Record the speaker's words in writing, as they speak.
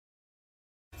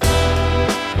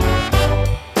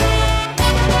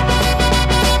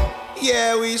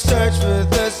we search for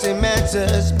the same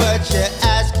answers, but you're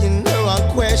asking the wrong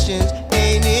questions,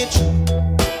 ain't it true?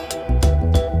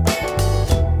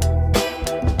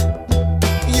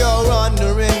 You're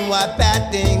wondering why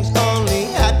bad things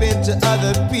only happen to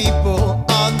other people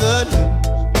on the news.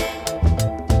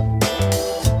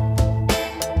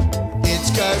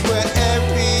 It's 'cause we're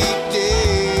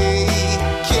everyday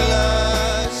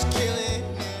killers, killing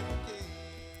every day.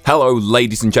 Hello,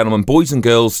 ladies and gentlemen, boys and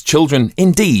girls, children,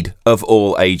 indeed, of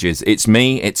all ages. It's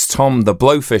me, it's Tom, the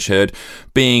Blowfish Herd,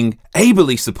 being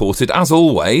ably supported, as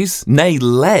always, nay,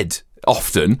 led,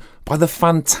 often, by the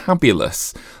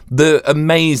fantabulous, the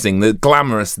amazing, the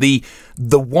glamorous, the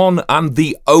one and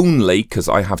the only, because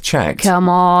I have checked. Come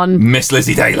on. Miss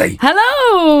Lizzie Daly.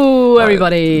 Hello,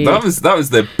 everybody. That was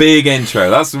the big intro.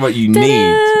 That's what you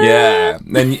need. Yeah.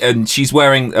 And she's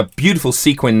wearing a beautiful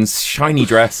sequins, shiny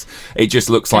dress. It just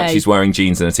looks like she's wearing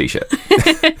jeans and a t-shirt.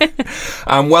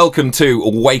 And welcome to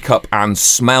Wake Up and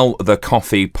Smell the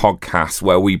Coffee podcast,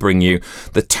 where we bring you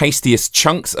the tastiest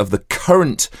chunks of the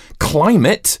current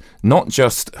climate, not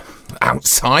just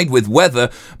outside with weather,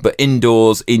 but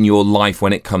indoors in your life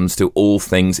when it comes to all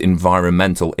things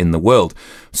environmental in the world.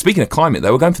 Speaking of climate,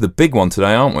 though, we're going for the big one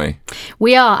today, aren't we?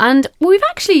 We are, and we've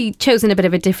actually chosen a bit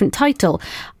of a different title.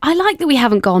 I like that we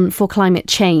haven't gone for climate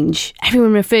change.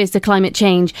 Everyone refers to climate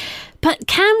change, but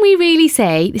can we really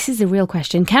say, this is the real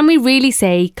question, can we really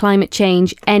say climate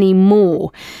change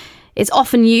anymore? It's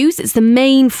often used, it's the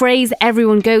main phrase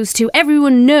everyone goes to.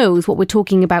 Everyone knows what we're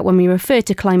talking about when we refer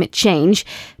to climate change.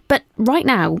 But right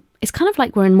now, it's kind of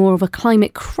like we're in more of a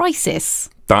climate crisis.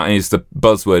 That is the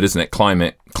buzzword, isn't it?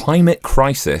 Climate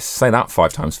crisis. Say that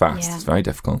 5 times fast. Yeah. It's very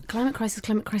difficult. Climate crisis.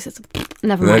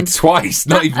 Never mind. Twice,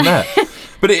 not even that.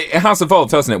 But it has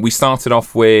evolved, hasn't it? We started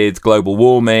off with global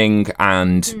warming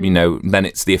and, then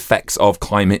it's the effects of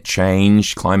climate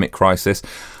change, climate crisis.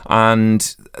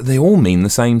 And they all mean the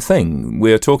same thing.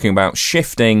 We're talking about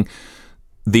shifting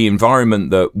the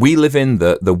environment that we live in,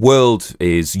 that the world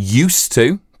is used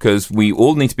to, because we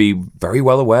all need to be very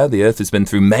well aware the Earth has been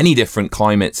through many different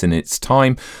climates in its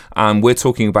time, and we're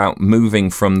talking about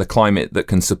moving from the climate that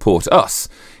can support us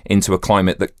into a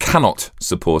climate that cannot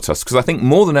support us. Because I think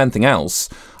more than anything else,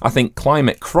 I think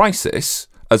climate crisis,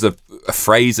 as a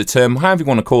phrase, a term, however you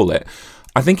want to call it,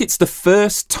 I think it's the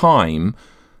first time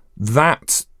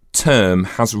that term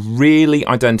has really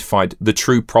identified the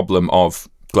true problem of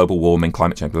global warming,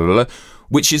 climate change, blah, blah, blah,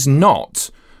 which is not,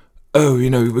 oh,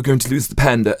 we're going to lose the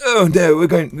panda. Oh, no, we're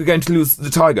going to lose the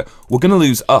tiger. We're going to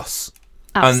lose us.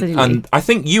 Absolutely. And I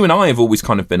think you and I have always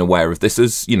kind of been aware of this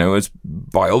as, as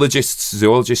biologists,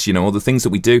 zoologists, all the things that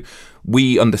we do,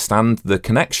 we understand the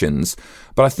connections.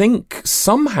 But I think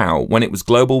somehow when it was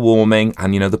global warming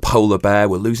and, the polar bear,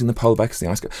 we're losing the polar bear because the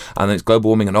ice, and then it's global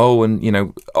warming and,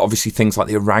 obviously things like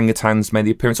the orangutans made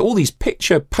the appearance, all these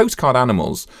postcard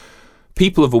animals,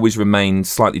 people have always remained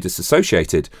slightly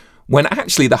disassociated. When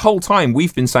actually the whole time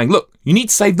we've been saying, look, you need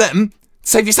to save them,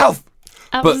 save yourself.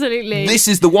 Absolutely. But this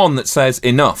is the one that says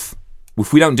enough.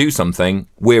 If we don't do something,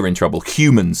 we're in trouble.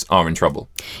 Humans are in trouble.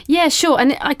 Yeah, sure.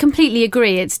 And I completely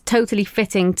agree. It's totally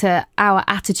fitting to our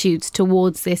attitudes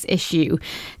towards this issue.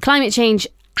 Climate change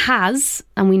has,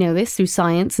 and we know this through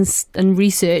science and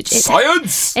research.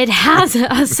 Science! It has.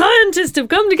 Scientists have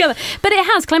come together. But it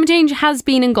has. Climate change has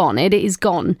been and gone. It is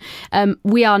gone.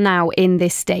 We are now in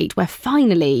this state where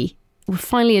we're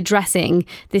finally addressing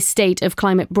this state of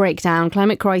climate breakdown,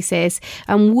 climate crisis.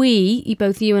 And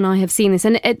both you and I have seen this.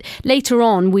 And later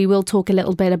on, we will talk a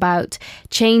little bit about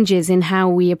changes in how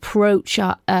we approach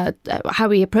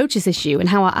this issue and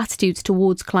how our attitudes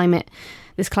towards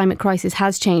this climate crisis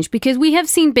has changed, because we have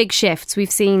seen big shifts. We've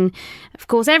seen, of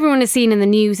course, everyone has seen in the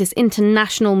news this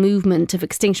international movement of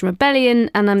Extinction Rebellion,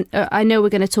 and I know we're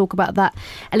going to talk about that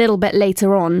a little bit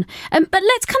later on. But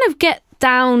let's kind of get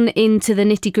down into the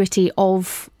nitty-gritty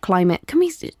of climate.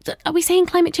 Are we saying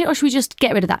climate change, or should we just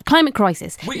get rid of that? Climate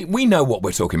crisis. We know what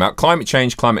we're talking about. Climate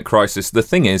change, climate crisis. The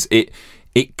thing is,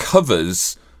 it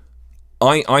covers...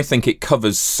 I think it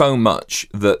covers so much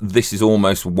that this is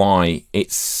almost why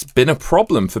it's been a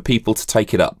problem for people to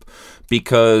take it up.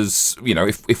 Because,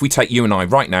 if we take you and I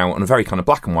right now on a very kind of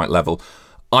black and white level,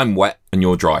 I'm wet and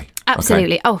you're dry.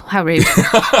 Absolutely. Okay? Oh, how rude.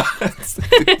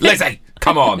 Lizzie,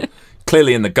 come on.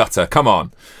 Clearly in the gutter. Come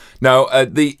on. Now,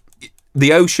 the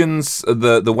oceans,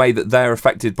 the way that they're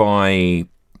affected by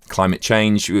climate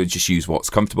change, we just use what's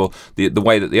comfortable. The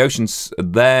way that the oceans,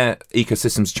 their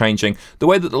ecosystems are changing, the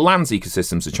way that the land's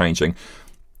ecosystems are changing,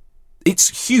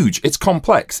 it's huge, it's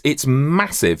complex, it's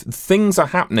massive. Things are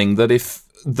happening that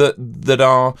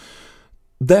are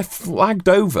they're flagged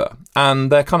over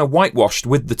and they're kind of whitewashed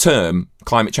with the term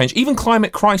climate change, even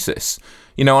climate crisis.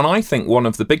 And I think one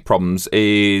of the big problems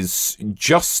is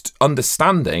just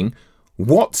understanding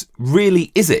what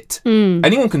really is it.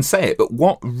 Anyone can say it, but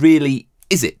what really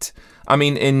is it? I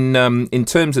mean, in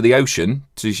terms of the ocean,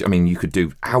 you could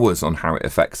do hours on how it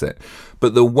affects it.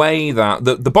 But the way that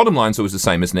the bottom line's always the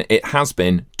same, isn't it? It has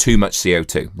been too much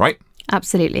CO2, right?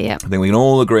 Absolutely, yeah. I think we can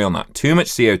all agree on that. Too much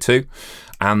CO2,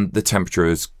 and the temperature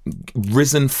has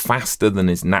risen faster than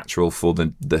is natural for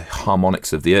the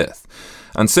harmonics of the Earth.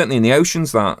 And certainly in the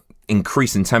oceans, that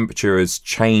increase in temperature has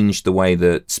changed the way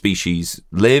that species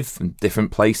live in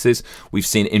different places. We've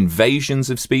seen invasions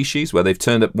of species where they've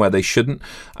turned up where they shouldn't,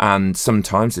 and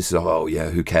sometimes this is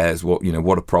who cares,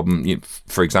 what a problem.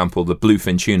 For example, the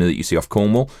bluefin tuna that you see off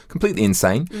Cornwall, completely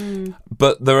insane.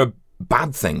 But there are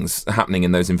bad things happening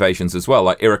in those invasions as well,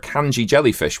 like irukandji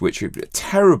jellyfish, which are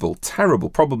terrible,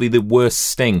 probably the worst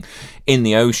sting in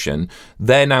the ocean.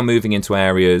 They're now moving into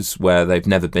areas where they've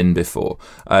never been before.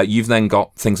 You've then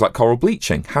got things like coral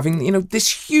bleaching having,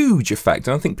 this huge effect.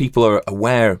 I don't think people are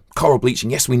aware. Coral bleaching,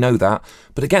 yes, we know that,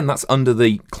 but again, that's under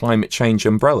the climate change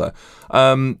umbrella.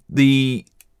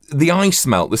 The ice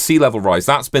melt, the sea level rise,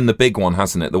 that's been the big one,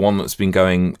 hasn't it? The one that's been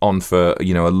going on for,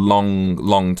 a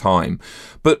long time.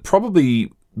 But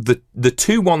probably the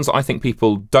two ones I think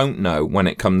people don't know when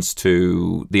it comes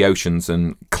to the oceans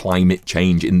and climate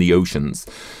change in the oceans.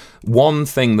 One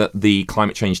thing that the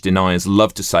climate change deniers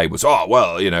love to say was,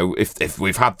 if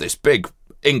we've had this big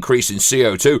increase in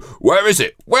CO2, where is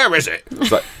it?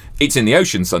 It's like, it's in the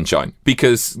ocean, sunshine,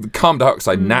 because the carbon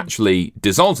dioxide naturally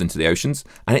dissolves into the oceans,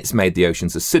 and it's made the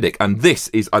oceans acidic. And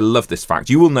I love this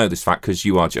fact. You will know this fact because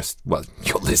you are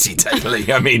you're Lizzie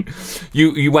Daly. I mean,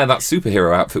 you wear that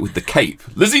superhero outfit with the cape.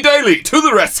 Lizzie Daly, to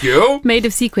the rescue! Made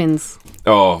of sequins.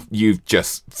 Oh, you're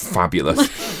just fabulous.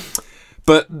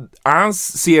 But as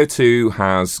CO2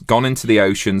 has gone into the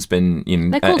oceans, been...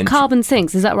 They're called carbon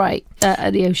sinks, is that right,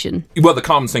 at the ocean? Well, the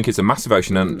carbon sink is a massive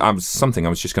ocean, and something I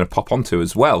was just going to pop onto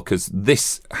as well, because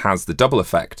this has the double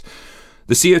effect.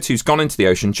 The CO2's gone into the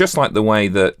ocean, just like the way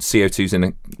that CO2's in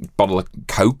a bottle of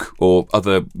Coke or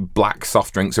other black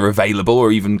soft drinks are available,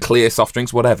 or even clear soft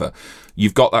drinks, whatever.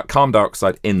 You've got that carbon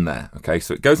dioxide in there, okay?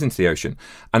 So it goes into the ocean,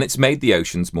 and it's made the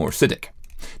oceans more acidic.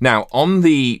 Now, on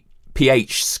the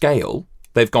pH scale,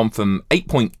 they've gone from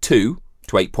 8.2 to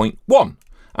 8.1.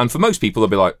 And for most people, they'll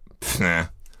be like,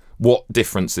 what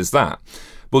difference is that?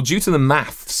 Well, due to the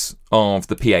maths of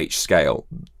the pH scale,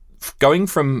 going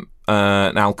from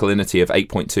an alkalinity of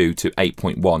 8.2 to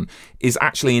 8.1 is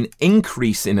actually an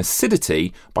increase in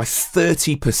acidity by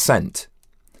 30%.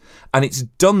 And it's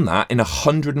done that in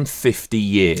 150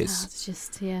 years. That's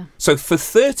just, yeah. So for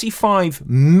 35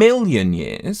 million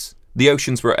years, the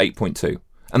oceans were at 8.2.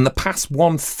 And the past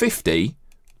 150...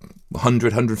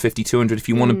 100, 150, 200, if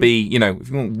you want to be, if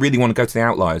you really want to go to the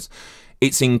outliers,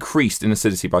 it's increased in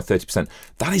acidity by 30%.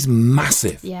 That is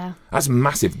massive. Yeah. That's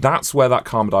massive. That's where that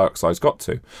carbon dioxide's got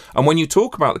to. And when you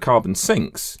talk about the carbon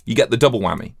sinks, you get the double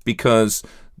whammy, because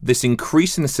this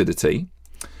increase in acidity,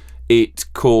 it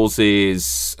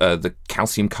causes the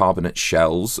calcium carbonate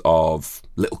shells of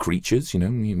little creatures,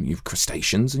 you've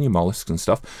crustaceans and your mollusks and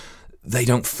stuff. They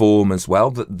don't form as well,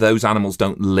 that those animals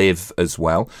don't live as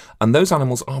well. And those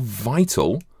animals are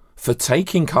vital for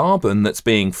taking carbon that's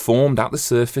being formed at the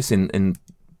surface in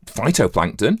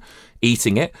phytoplankton,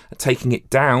 eating it, taking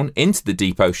it down into the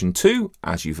deep ocean to,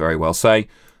 as you very well say,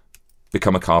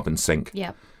 become a carbon sink.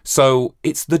 Yeah. So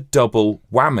it's the double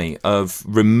whammy of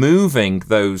removing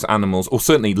those animals, or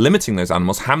certainly limiting those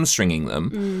animals, hamstringing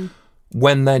them,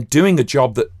 when they're doing a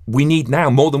job that we need now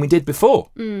more than we did before.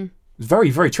 It's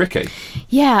very, very tricky.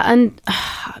 Yeah, and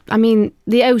I mean,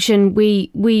 the ocean,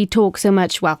 we talk so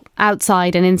much, well,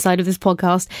 outside and inside of this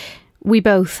podcast. We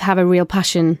both have a real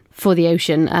passion for the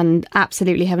ocean and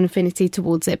absolutely have an affinity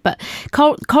towards it. But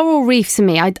coral reefs, for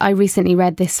me, I recently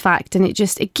read this fact, and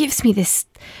it gives me this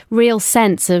real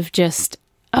sense of just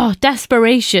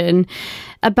desperation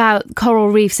about coral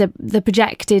reefs. The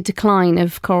projected decline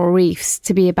of coral reefs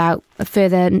to be about a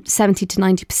further 70 to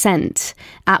 90%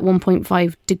 at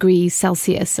 1.5 degrees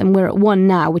Celsius, and we're at 1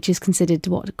 now, which is considered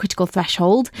a critical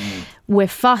threshold. We're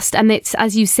fast, and it's,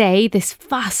 as you say, this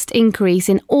fast increase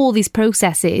in all these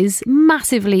processes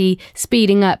massively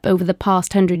speeding up over the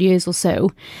past 100 years or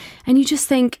so, and you just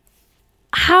think,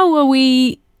 how are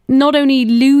we not only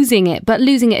losing it, but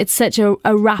losing it at such a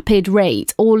rapid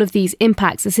rate. All of these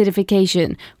impacts,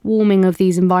 acidification, warming of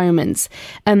these environments.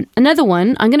 Another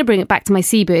one, I'm going to bring it back to my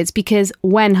seabirds, because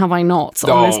when have I not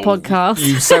on this podcast?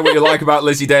 You say what you like about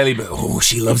Lizzie Daly, but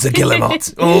she loves a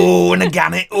guillemot. And a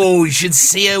gannet. You should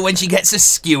see her when she gets a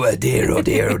skewer. Dear, oh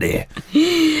dear, oh dear.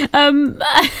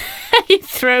 You've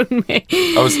thrown me.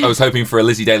 I was hoping for a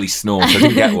Lizzie Daly snort. I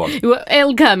didn't get one.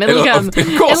 It'll come. Of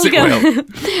course it will.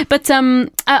 But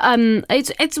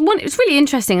it's really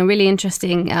interesting. A really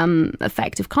interesting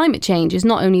effect of climate change is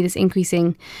not only this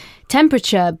increasing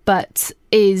temperature, but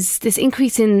is this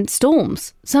increase in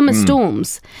storms, summer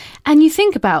storms. And you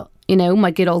think about, my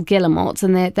good old guillemots,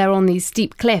 and they're on these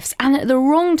steep cliffs, and at the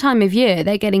wrong time of year,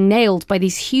 they're getting nailed by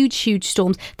these huge, huge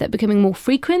storms that are becoming more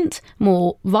frequent,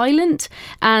 more violent,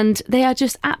 and they are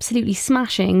just absolutely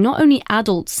smashing not only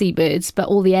adult seabirds, but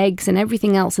all the eggs and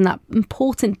everything else in that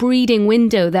important breeding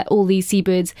window that all these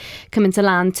seabirds come into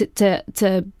land to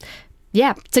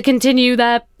continue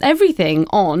their everything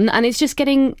on, and it's just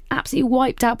getting absolutely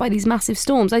wiped out by these massive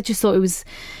storms. I just thought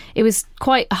it was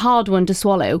quite a hard one to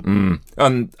swallow.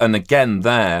 And again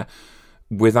there,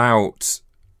 without,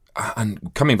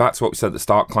 and coming back to what we said at the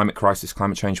start, climate crisis,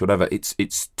 climate change, whatever, it's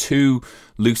too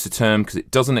loose a term because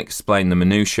it doesn't explain the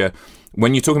minutiae.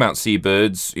 When you're talking about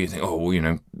seabirds, you think,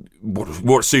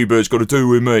 what seabirds got to do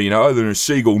with me? Other than a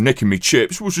seagull nicking me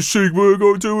chips, what's a seabird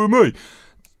got to do with me?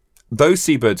 Those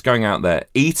seabirds going out there,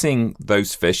 eating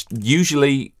those fish,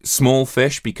 usually small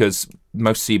fish, because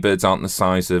most seabirds aren't the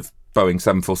size of Boeing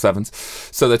 747s.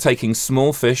 So they're taking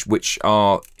small fish, which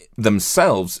are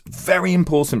themselves very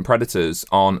important predators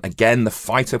on, again, the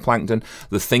phytoplankton,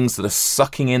 the things that are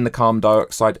sucking in the carbon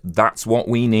dioxide. That's what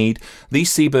we need. These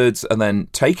seabirds are then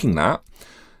taking that,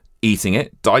 eating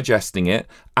it, digesting it,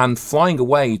 and flying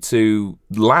away to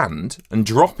land and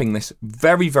dropping this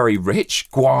very, very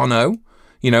rich guano,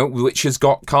 which has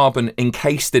got carbon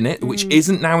encased in it, which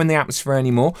isn't now in the atmosphere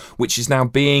anymore, which is now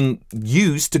being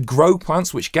used to grow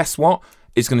plants, which, guess what,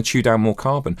 is going to chew down more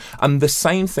carbon. And the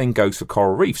same thing goes for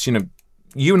coral reefs.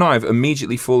 You and I have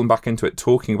immediately fallen back into it,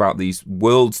 talking about these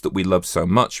worlds that we love so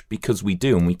much, because we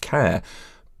do and we care.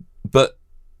 But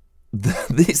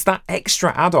it's that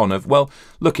extra add-on of, well,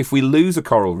 look, if we lose a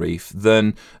coral reef,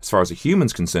 then as far as a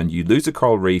human's concerned, you lose a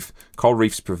coral reef. Coral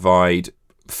reefs provide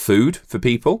food for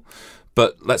people.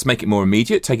 But let's make it more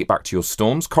immediate. Take it back to your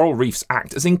storms. Coral reefs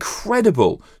act as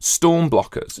incredible storm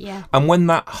blockers. Yeah. And when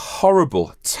that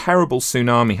horrible, terrible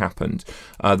tsunami happened,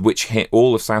 which hit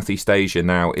all of Southeast Asia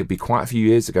now, it'd be quite a few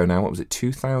years ago now. What was it,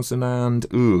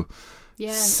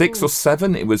 2006 or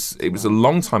 7? It was a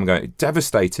long time ago. It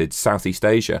devastated Southeast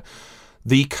Asia.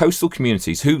 The coastal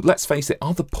communities, who, let's face it,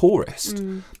 are the poorest,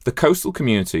 the coastal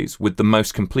communities with the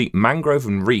most complete mangrove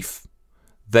and reef,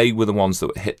 they were the ones that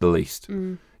were hit the least.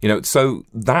 So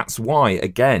that's why,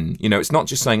 again, it's not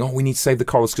just saying, we need to save the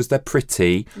corals because they're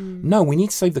pretty. No, we need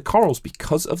to save the corals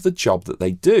because of the job that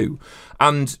they do.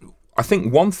 And I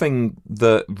think one thing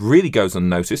that really goes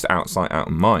unnoticed, out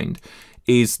of mind,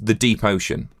 is the deep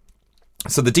ocean.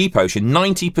 So the deep ocean,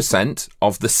 90%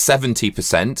 of the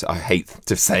 70%, I hate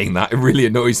to saying that, it really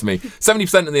annoys me.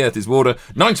 70% of the Earth is water,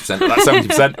 90% of that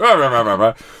 70%,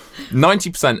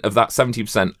 90% of that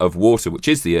 70% of water, which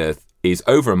is the Earth, is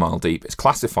over a mile deep. It's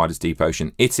classified as deep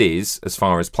ocean. It is, as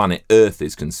far as planet Earth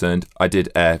is concerned. I did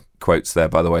air quotes there,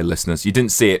 by the way, listeners. You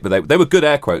didn't see it, but they were good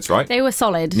air quotes, right? They were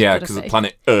solid. Yeah, because of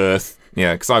planet Earth.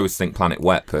 Yeah, because I always think planet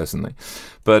wet, personally.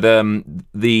 But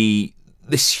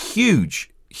this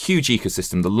huge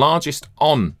ecosystem, the largest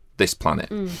on this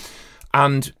planet.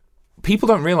 And people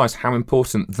don't realise how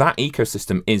important that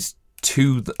ecosystem is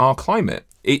to our climate.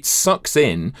 It sucks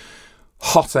in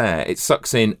hot air, it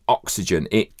sucks in oxygen,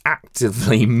 it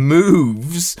actively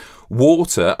moves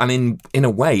water, and in a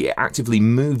way it actively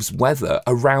moves weather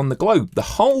around the globe. The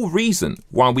whole reason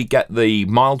why we get the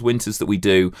mild winters that we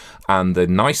do and the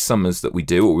nice summers that we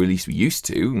do, or at least we used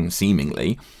to,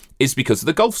 seemingly, is because of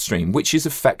the Gulf Stream, which is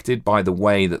affected by the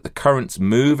way that the currents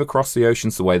move across the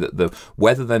oceans, the way that the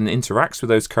weather then interacts with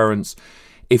those currents.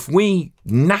 If we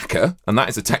knacker, and that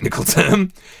is a technical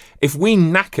term, if we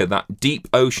knacker that deep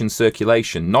ocean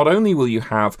circulation, not only will you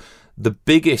have the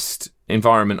biggest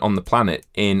environment on the planet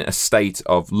in a state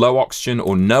of low oxygen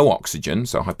or no oxygen,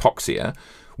 so hypoxia,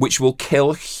 which will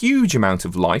kill a huge amount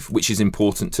of life, which is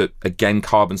important to, again,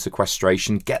 carbon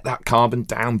sequestration, get that carbon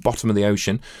down bottom of the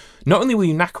ocean. Not only will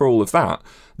you knacker all of that,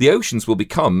 the oceans will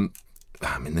become,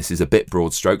 this is a bit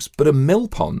broad strokes, but a mill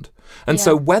pond. And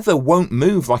so weather won't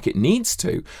move like it needs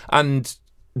to. And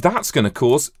that's going to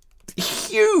cause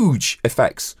huge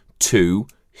effects to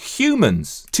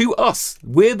humans, to us.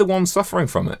 We're the ones suffering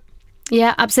from it.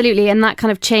 Yeah, absolutely. And that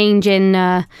kind of change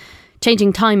in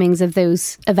changing timings of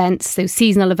those events, those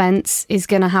seasonal events, is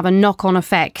going to have a knock-on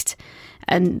effect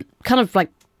and kind of like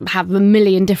have a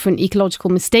million different ecological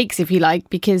mistakes, if you like,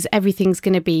 because everything's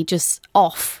going to be just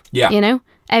off. Yeah. You know,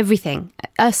 everything,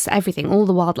 everything, all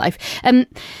the wildlife.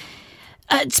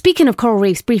 Speaking of coral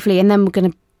reefs, briefly, and then we're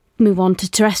going to move on to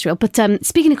terrestrial. But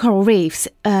speaking of coral reefs,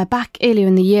 back earlier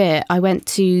in the year, I went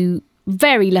to,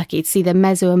 very lucky to see the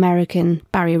Mesoamerican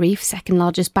barrier reef, second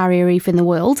largest barrier reef in the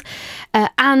world.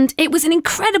 And it was an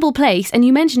incredible place. And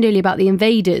you mentioned earlier about the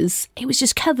invaders. It was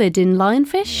just covered in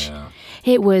lionfish. Yeah.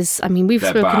 It was, I mean, we've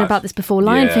spoken about this before.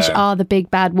 Lionfish are the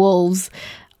big bad wolves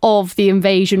of the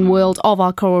invasion world of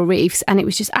our coral reefs. And it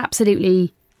was just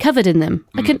absolutely covered in them.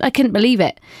 I couldn't believe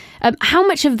it. How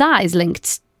much of that is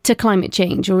linked to climate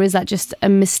change? Or is that just a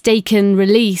mistaken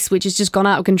release which has just gone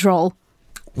out of control?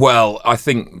 Well, I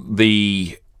think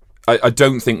I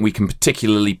don't think we can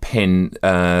particularly pin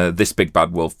this big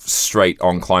bad wolf straight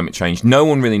on climate change. No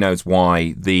one really knows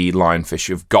why the lionfish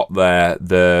have got there.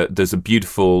 There's a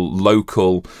beautiful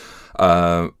local...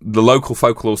 the local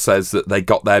folklore says that they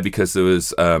got there because there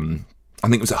was... I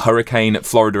think it was a hurricane at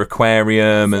Florida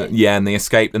Aquarium, and they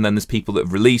escaped, and then there's people that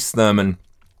have released them, and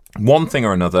one thing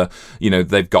or another,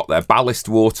 they've got their ballast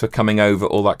water coming over,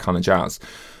 all that kind of jazz.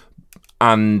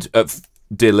 And...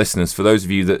 dear listeners, for those of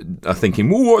you that are thinking,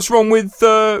 well, what's wrong with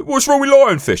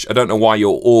lionfish? I don't know why you're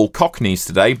all cockneys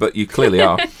today, but you clearly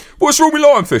are. What's wrong with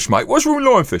lionfish, mate? What's wrong with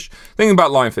lionfish? The thing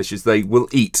about lionfish is they will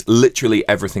eat literally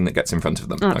everything that gets in front of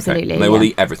them. Absolutely. Okay? They will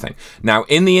eat everything. Now,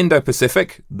 in the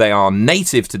Indo-Pacific, they are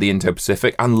native to the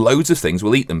Indo-Pacific, and loads of things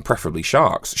will eat them, preferably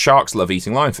sharks. Sharks love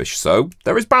eating lionfish, so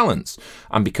there is balance.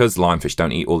 And because lionfish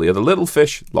don't eat all the other little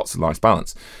fish, lots of nice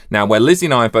balance. Now, where Lizzie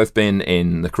and I have both been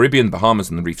in the Caribbean, Bahamas,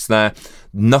 and the reefs there,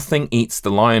 nothing eats the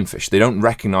lionfish. They don't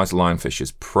recognise the lionfish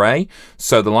as prey.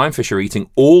 So the lionfish are eating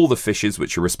all the fishes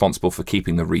which are responsible for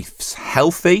keeping the reefs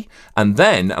healthy. And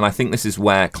then, and I think this is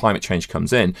where climate change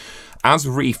comes in, as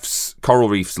coral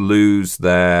reefs lose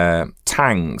their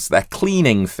tangs, their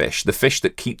cleaning fish, the fish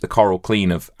that keep the coral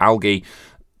clean of algae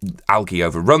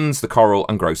overruns the coral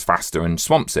and grows faster and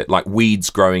swamps it, like weeds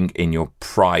growing in your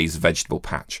prize vegetable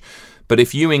patch. But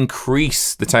if you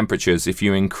increase the temperatures, if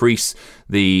you increase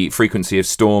the frequency of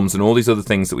storms and all these other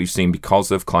things that we've seen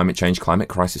because of climate change, climate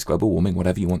crisis, global warming,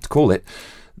 whatever you want to call it,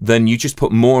 then you just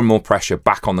put more and more pressure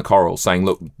back on the coral, saying,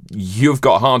 look, you've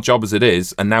got a hard job as it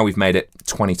is, and now we've made it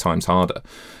 20 times harder.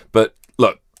 But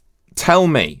look, tell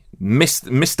me,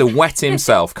 Mr. Wet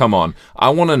himself, come on. I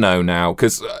want to know now,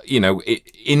 because,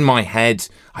 in my head,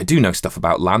 I do know stuff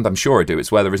about land. I'm sure I do.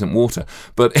 It's where there isn't water.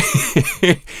 But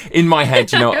in my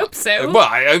head, I hope so. Well,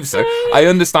 I hope so. I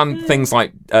understand things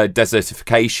like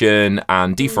desertification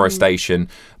and deforestation.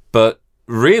 But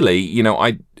really,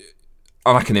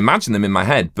 I can imagine them in my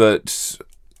head, but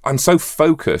I'm so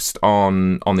focused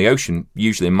on the ocean,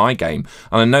 usually in my game.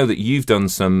 And I know that you've done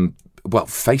some...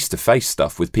 face-to-face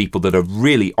stuff with people that are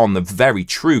really on the very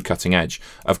true cutting edge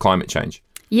of climate change.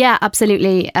 Yeah,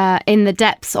 absolutely. In the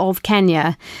depths of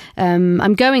Kenya.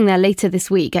 I'm going there later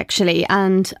this week, actually.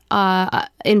 And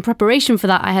in preparation for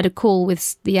that, I had a call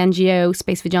with the NGO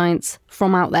Space for Giants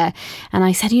from out there. And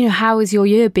I said, how has your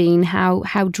year been?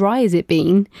 How dry has it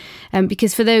been?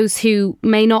 Because for those who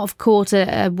may not have caught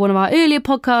one of our earlier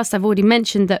podcasts, I've already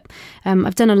mentioned that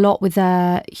I've done a lot with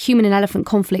human and elephant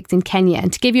conflict in Kenya.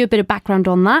 And to give you a bit of background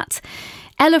on that,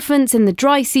 elephants in the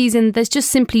dry season, there's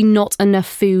just simply not enough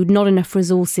food, not enough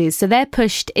resources. So they're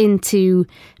pushed into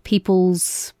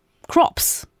people's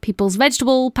crops, people's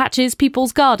vegetable patches,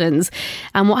 people's gardens.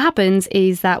 And what happens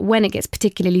is that when it gets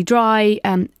particularly dry,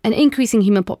 an increasing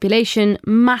human population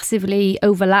massively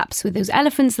overlaps with those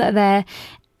elephants that are there.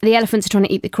 The elephants are trying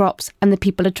to eat the crops and the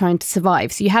people are trying to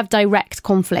survive. So you have direct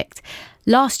conflict.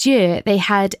 Last year, they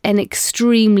had an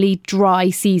extremely dry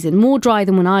season, more dry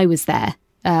than when I was there.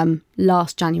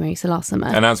 Last January, so last summer.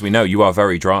 And as we know, you are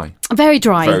very dry. Very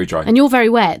dry. Very dry. And you're very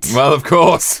wet. Well, of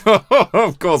course.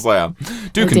 Of course I am.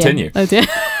 Do continue. Oh dear.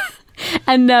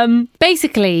 And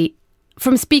basically,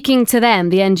 from speaking to them,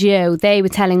 the NGO, they were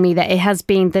telling me that it has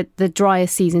been the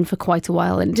driest season for quite a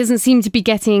while. And it doesn't seem to be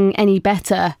getting any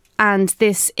better. And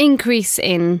this increase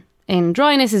in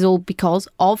dryness is all because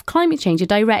of climate change, a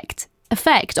direct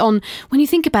effect on, when you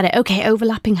think about it, okay,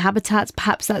 overlapping habitats,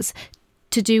 perhaps that's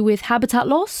to do with habitat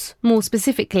loss, more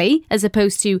specifically, as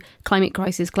opposed to climate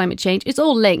crisis, climate change. It's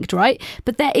all linked, right?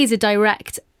 But there is a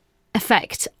direct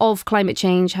effect of climate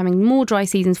change, having more dry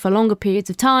seasons for longer periods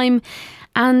of time,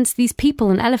 and these people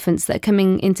and elephants that are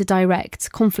coming into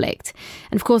direct conflict.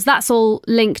 And of course, that's all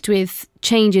linked with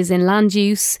changes in land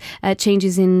use,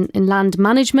 changes in land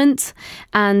management.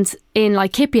 And in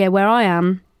Laikipia, where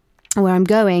I'm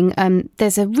going,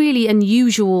 there's a really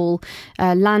unusual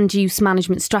land use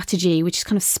management strategy, which is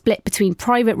kind of split between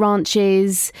private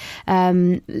ranches,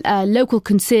 local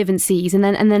conservancies, and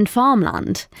then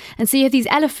farmland. And so you have these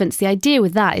elephants. The idea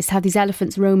with that is to have these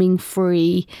elephants roaming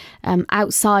free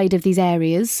outside of these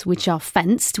areas, which are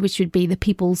fenced, which would be the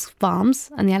people's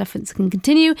farms, and the elephants can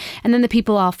continue. And then the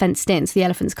people are fenced in, so the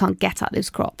elephants can't get at those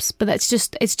crops. But it's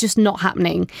just not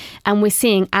happening. And we're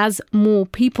seeing, as more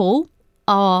people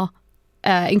are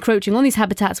encroaching on these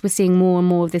habitats, we're seeing more and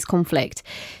more of this conflict.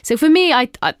 So for me, I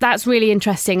that's really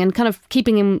interesting, and kind of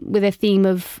keeping in with a theme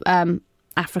of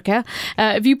Africa.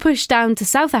 If you push down to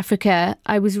South Africa,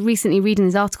 I was recently reading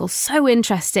this article, so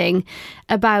interesting,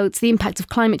 about the impact of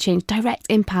climate change, direct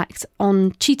impact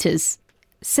on cheetahs.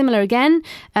 Similar again,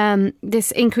 this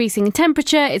increasing in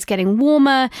temperature, it's getting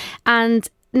warmer, and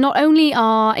not only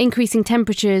are increasing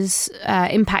temperatures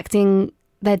impacting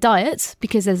their diet,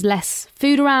 because there's less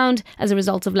food around as a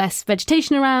result of less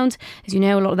vegetation around. As you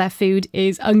know, a lot of their food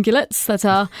is ungulates that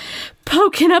are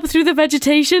poking up through the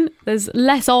vegetation. There's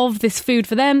less of this food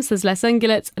for them, so there's less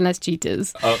ungulates and less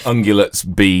cheetahs.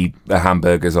 Ungulates be the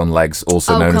hamburgers on legs,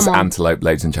 also known as antelope,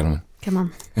 ladies and gentlemen. Come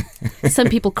on. Some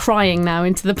people crying now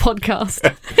into the podcast.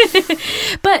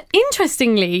 But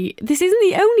interestingly, this isn't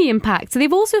the only impact. So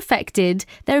they've also affected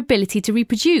their ability to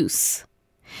reproduce.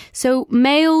 So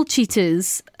male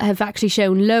cheetahs have actually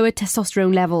shown lower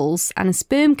testosterone levels and a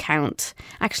sperm count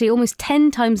actually almost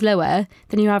 10 times lower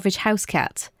than your average house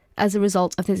cat as a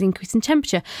result of this increase in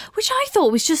temperature, which I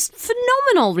thought was just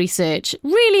phenomenal research.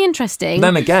 Really interesting.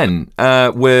 Then again,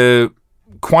 we're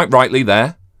quite rightly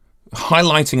there,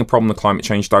 highlighting a problem of climate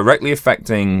change directly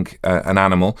affecting an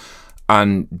animal.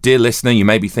 And dear listener, you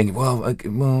may be thinking, well,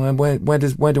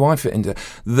 where do I fit into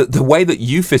that? The way that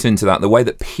you fit into that, the way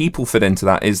that people fit into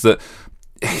that, is that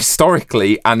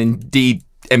historically and indeed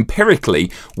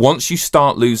empirically, once you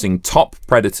start losing top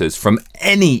predators from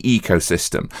any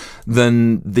ecosystem,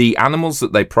 then the animals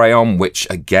that they prey on, which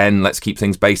again, let's keep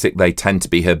things basic, they tend to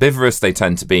be herbivorous, they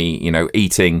tend to be,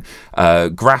 eating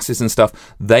grasses and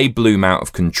stuff, they bloom out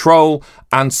of control,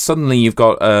 and suddenly you've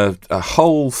got a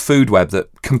whole food web that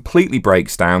completely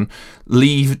breaks down,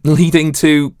 leading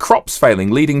to crops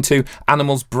failing, leading to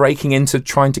animals breaking into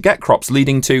trying to get crops,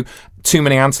 leading to too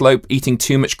many antelope eating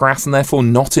too much grass and therefore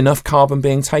not enough carbon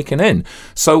being taken in.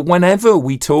 So whenever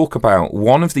we talk about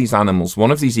one of these animals, one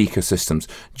of these ecosystems,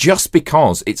 just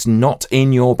because it's not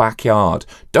in your backyard,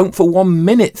 don't for 1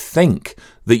 minute think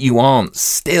that you aren't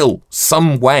still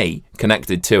some way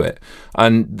connected to it.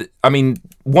 And I mean,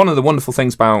 one of the wonderful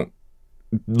things about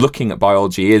looking at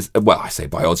biology is, well, I say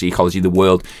biology, ecology, the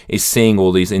world, is seeing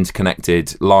all these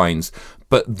interconnected lines.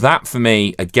 But that, for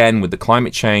me, again, with the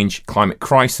climate change, climate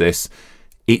crisis,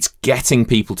 it's getting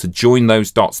people to join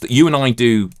those dots that you and I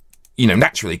do,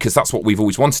 naturally, because that's what we've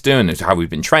always wanted to do and it's how we've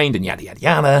been trained and yada, yada,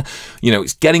 yada.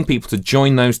 It's getting people to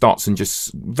join those dots and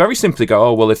just very simply go,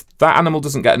 oh, well, if that animal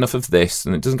doesn't get enough of this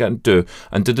and it doesn't get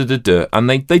and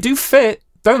they do fit,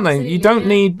 don't they? Absolutely, you don't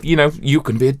need, you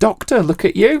can be a doctor. Look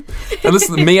at you. And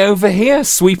listen to me over here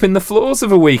sweeping the floors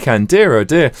of a weekend. Dear, oh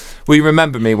dear. Will you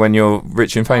remember me when you're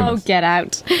rich and famous? Oh, get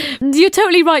out. You're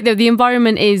totally right, though. The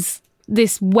environment is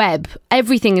this web.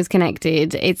 Everything is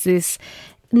connected. It's this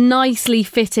nicely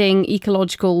fitting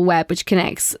ecological web which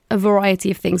connects a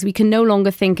variety of things. We can no longer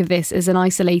think of this as an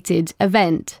isolated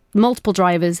event. Multiple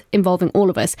drivers involving all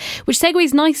of us, which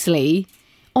segues nicely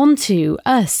onto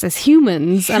us as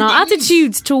humans and our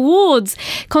attitudes towards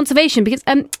conservation. Because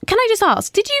can I just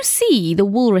ask, did you see the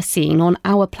walrus scene on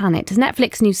Our Planet? It's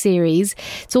Netflix new series.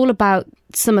 It's all about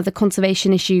some of the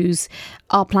conservation issues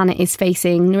our planet is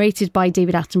facing, narrated by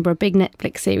David Attenborough, big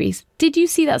Netflix series. Did you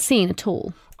see that scene at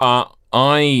all?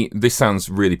 This sounds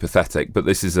really pathetic, but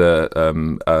this is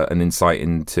an insight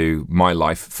into my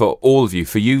life for all of you.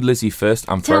 For you, Lizzie, first,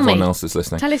 and for everyone else that's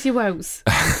listening. Tell us your woes.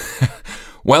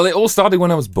 Well, it all started when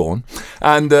I was born,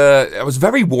 and I was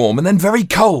very warm and then very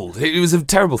cold. It was a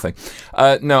terrible thing.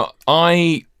 No,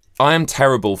 I am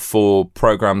terrible for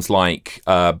programs like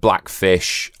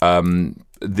Blackfish. Terrible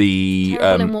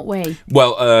in what way?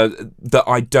 Well, that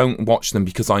I don't watch them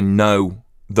because I know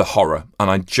the horror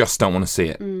and I just don't want to see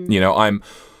it. I'm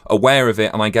aware of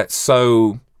it, and I get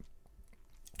so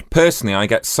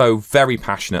very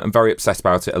passionate and very upset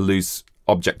about it. I lose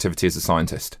objectivity as a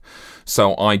scientist.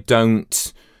 So I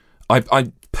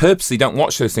purposely don't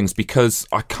watch those things because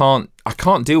I can't I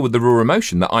can't deal with the raw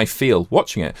emotion that I feel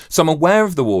watching it. So I'm aware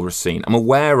of the walrus scene. I'm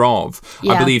aware of.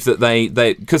 I believe that they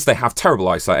because they have terrible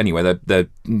eyesight anyway.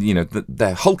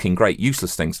 They're hulking, great,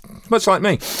 useless things, much like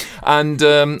me. And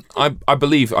I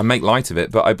believe, I make light of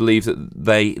it, but I believe that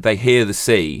they hear the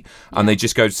sea and they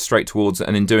just go straight towards it.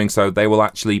 And in doing so, they will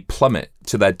actually plummet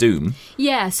to their doom.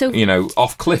 Yeah. So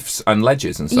off cliffs and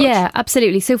ledges and such. Yeah,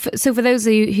 absolutely. So for those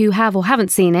of you who have or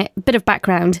haven't seen it, a bit of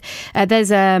background.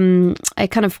 There's it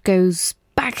kind of goes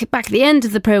back at the end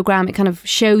of the programme. It kind of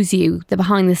shows you the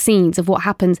behind the scenes of what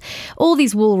happens. All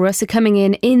these walrus are coming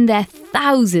in their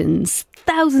thousands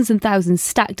and thousands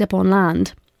stacked up on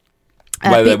land.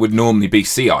 Where there would normally be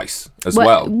sea ice as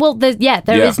well. Well, there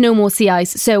is no more sea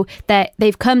ice. So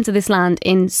they've come to this land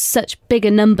in such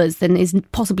bigger numbers than is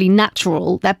possibly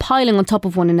natural. They're piling on top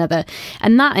of one another.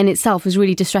 And that in itself is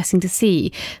really distressing to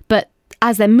see. But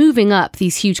as they're moving up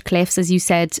these huge cliffs, as you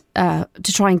said, to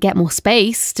try and get more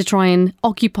space, to try and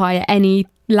occupy any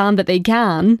land that they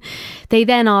can, they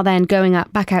are going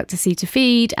back out to sea to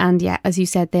feed. And as you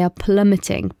said, they are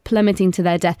plummeting to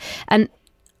their death. And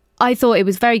I thought it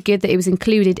was very good that it was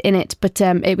included in it, but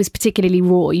it was particularly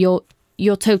raw.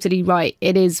 You're totally right.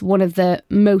 It is one of the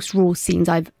most raw scenes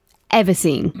I've ever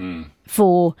seen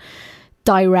for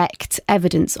direct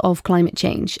evidence of climate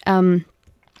change. And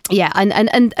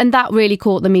that really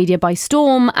caught the media by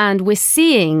storm, and we're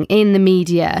seeing in the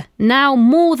media now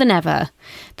more than ever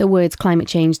the words climate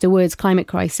change, the words climate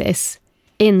crisis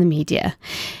in the media.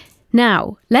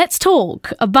 Now, let's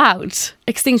talk about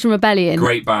Extinction Rebellion.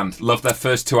 Great band. Love their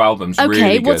first 2 albums. Okay,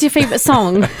 really good. What's your favourite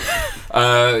song?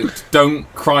 Don't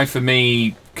Cry For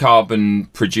Me, Carbon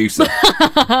Producer.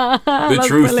 The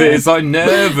truth is I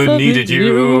never needed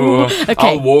you. Okay.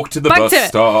 I'll walk to the bus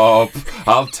stop.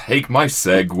 I'll take my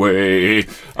Segway.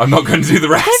 I'm not going to do the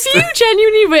rest. Have you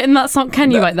genuinely written that song?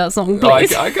 Can you write that song,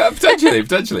 please? I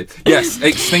potentially. Yes,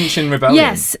 Extinction Rebellion.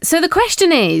 Yes, so the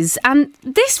question is, and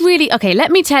this really... Okay, let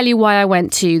me tell you why I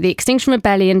went to the Extinction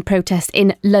Rebellion protest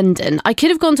in London. I could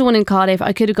have gone to one in Cardiff.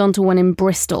 I could have gone to one in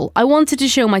Bristol. I wanted to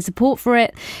show my support for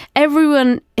it.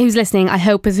 Everyone who's listening, I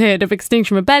hope, has heard of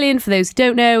Extinction Rebellion. For those who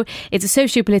don't know, it's a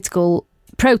socio-political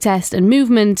protest and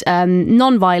movement,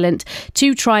 non-violent,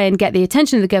 to try and get the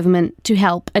attention of the government to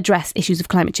help address issues of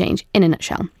climate change in a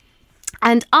nutshell.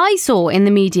 And I saw in the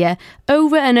media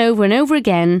over and over and over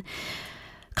again,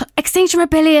 Extinction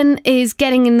Rebellion is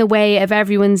getting in the way of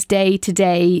everyone's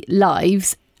day-to-day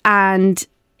lives and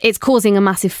it's causing a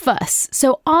massive fuss.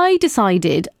 So I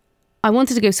decided I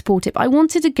wanted to go support it, but I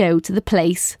wanted to go to the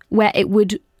place where it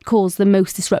would cause the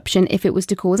most disruption, if it was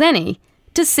to cause any,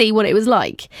 to see what it was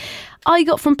like. I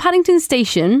got from Paddington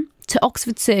Station to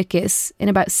Oxford Circus in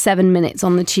about 7 minutes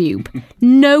on the tube.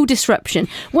 No disruption.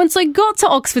 Once I got to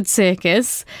Oxford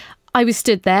Circus, I was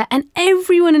stood there and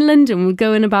everyone in London were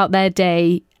going about their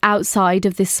day outside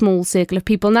of this small circle of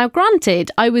people. Now, granted,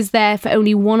 I was there for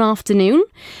only one afternoon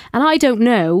and I don't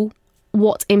know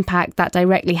what impact that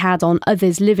directly had on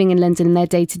others living in London in their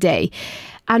day-to-day.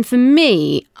 And for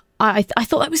me, I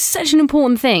thought that was such an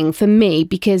important thing for me,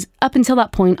 because up until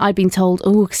that point I'd been told,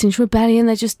 Extinction Rebellion,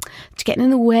 they're just getting in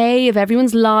the way of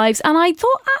everyone's lives. And I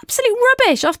thought absolute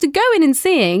rubbish after going and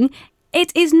seeing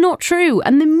it is not true.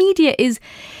 And the media is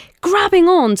grabbing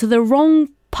on to the wrong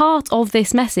part of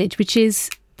this message, which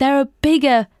is there are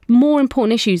bigger, more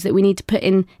important issues that we need to put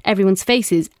in everyone's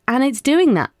faces. And it's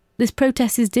doing that. This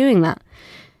protest is doing that.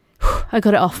 I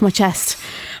got it off my chest.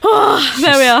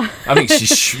 There we are. I think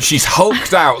she's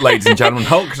hulked out, ladies and gentlemen,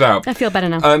 hulked out. I feel better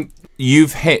now.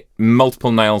 You've hit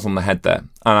multiple nails on the head there.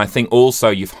 And I think also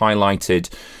you've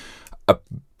highlighted a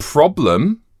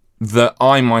problem that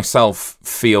I myself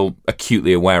feel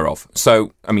acutely aware of.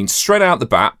 So, I mean, straight out the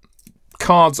bat,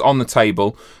 cards on the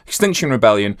table, Extinction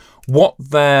Rebellion, what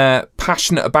they're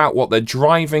passionate about, what they're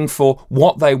driving for,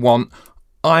 what they want,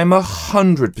 I'm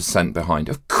 100% behind.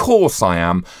 Of course I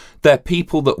am. They're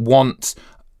people that want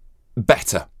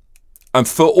better. And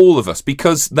for all of us,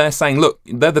 because they're saying, look,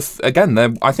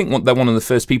 I think they're one of the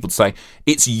first people to say,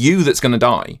 it's you that's going to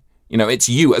die. You know, it's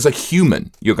you as a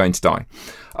human, you're going to die.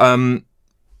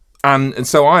 And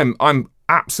so I'm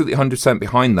absolutely 100%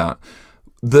 behind that.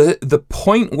 The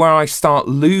point where I start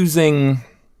losing...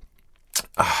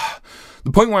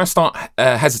 The point where I start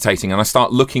hesitating and I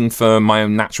start looking for my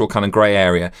own natural kind of grey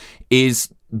area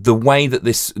is the way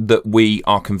that we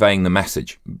are conveying the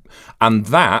message. And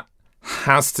that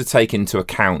has to take into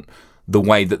account the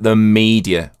way that the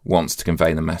media wants to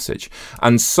convey the message.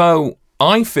 And so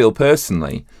I feel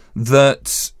personally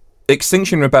that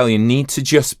Extinction Rebellion need to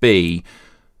just be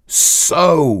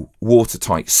so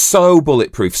watertight, so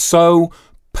bulletproof, so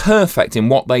perfect in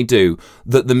what they do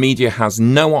that the media has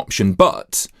no option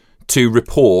but to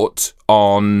report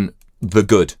on the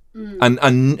good.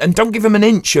 And don't give them an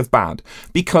inch of bad,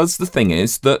 because the thing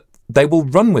is that they will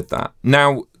run with that.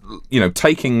 Now,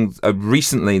 taking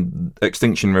recently,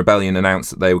 Extinction Rebellion announced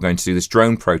that they were going to do this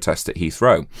drone protest at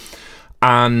Heathrow.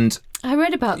 And I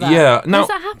read about that. Yeah. Now, has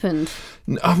that happened?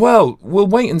 Well, we'll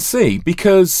wait and see,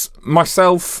 because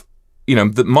myself,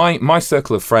 my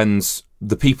circle of friends,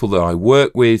 the people that I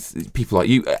work with, people like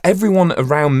you, everyone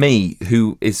around me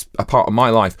who is a part of my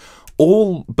life,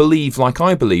 all believe like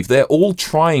I believe. They're all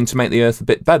trying to make the earth a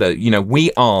bit better.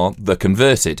 We are the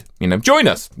converted. Join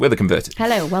us. We're the converted.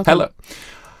 Hello, welcome. Hello.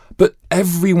 But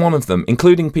every one of them,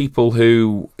 including people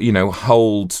who,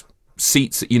 hold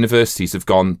seats at universities, have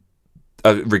gone,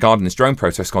 regarding this drone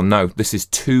protest, gone, no, this is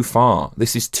too far.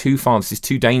 This is too far. This is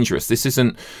too dangerous. This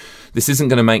isn't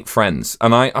going to make friends.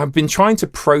 And I've been trying to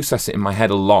process it in my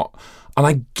head a lot. And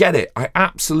I get it. I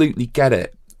absolutely get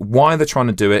it. Why they're trying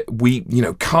to do it.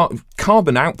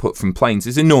 Carbon output from planes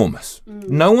is enormous.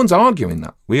 No one's arguing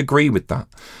that. We agree with that.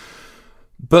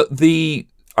 But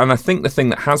and I think the thing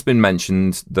that has been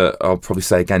mentioned, that I'll probably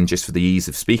say again just for the ease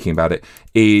of speaking about it,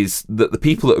 is that the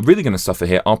people that are really going to suffer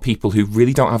here are people who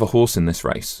really don't have a horse in this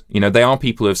race. They are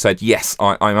people who have said, yes,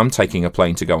 I am taking a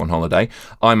plane to go on holiday.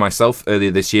 I myself,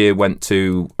 earlier this year, went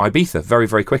to Ibiza very,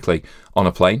 very quickly on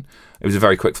a plane. It was a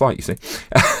very quick flight, you see.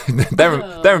 There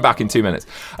and back in 2 minutes.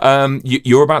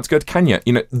 You're about to go to Kenya.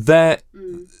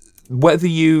 Whether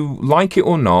you like it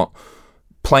or not,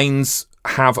 planes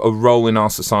have a role in our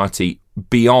society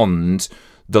beyond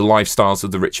the lifestyles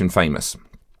of the rich and famous.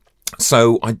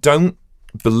 So I don't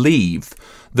believe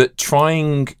that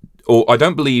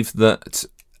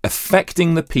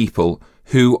affecting the people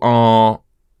who are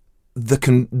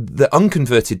the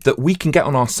unconverted that we can get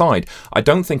on our side, I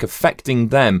don't think affecting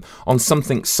them on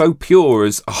something so pure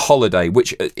as a holiday,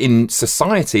 which in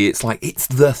society it's like it's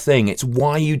the thing, it's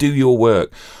why you do your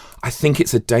work. I think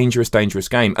it's a dangerous, dangerous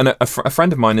game. And a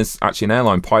friend of mine is actually an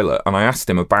airline pilot, and I asked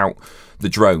him about the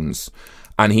drones.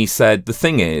 And he said, the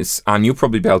thing is, and you'll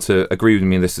probably be able to agree with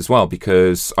me on this as well,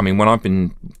 because, when I've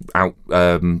been out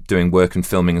doing work and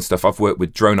filming and stuff, I've worked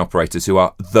with drone operators who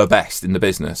are the best in the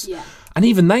business. Yeah. And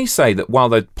even they say that while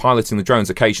they're piloting the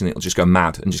drones, occasionally it'll just go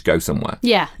mad and just go somewhere.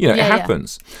 Yeah. It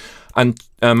happens. And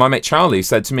my mate Charlie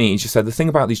said to me, he just said, the thing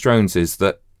about these drones is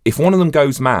that if one of them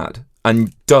goes mad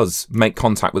and does make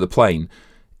contact with a plane,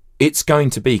 it's going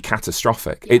to be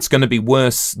catastrophic. Yeah. It's going to be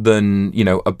worse than,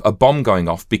 a bomb going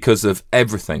off because of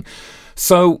everything.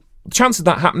 So the chance of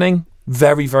that happening,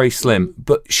 very, very slim.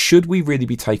 But should we really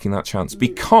be taking that chance?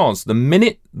 Because the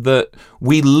minute that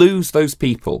we lose those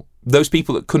people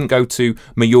that couldn't go to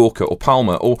Mallorca or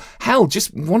Palma, or hell,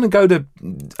 just want to go to,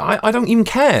 I don't even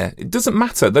care. It doesn't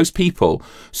matter. Those people,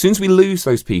 as soon as we lose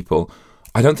those people,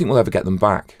 I don't think we'll ever get them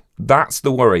back. That's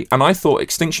the worry. And I thought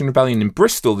Extinction Rebellion in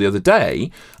Bristol the other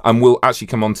day, and we'll actually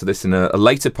come on to this in a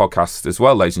later podcast as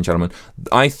well, ladies and gentlemen,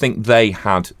 I think they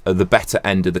had the better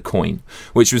end of the coin,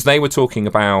 which was they were talking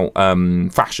about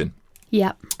fashion.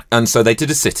 Yeah. And so they did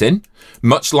a sit-in,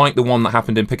 much like the one that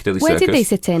happened in Piccadilly Circus. Where did they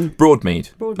sit in? Broadmead.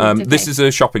 Okay. This is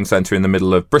a shopping centre in the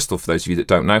middle of Bristol, for those of you that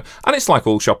don't know. And it's like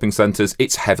all shopping centres,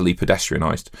 it's heavily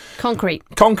pedestrianised.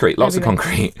 Concrete, lots of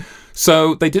concrete.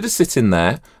 So they did a sit-in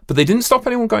there, but they didn't stop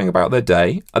anyone going about their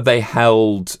day. They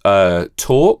held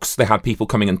talks. They had people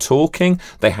coming and talking.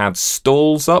 They had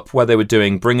stalls up where they were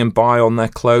doing bring and buy on their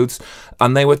clothes.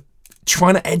 And they were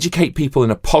trying to educate people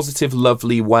in a positive,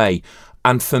 lovely way.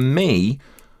 And for me,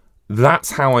 that's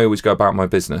how I always go about my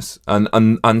business.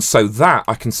 And so that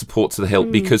I can support to the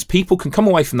hilt, because people can come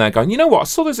away from there going, you know what, I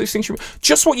saw those Extinction Rebellion.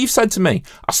 Just what you've said to me.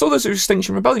 I saw those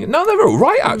Extinction Rebellion. No, they're all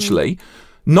right, actually.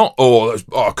 Not,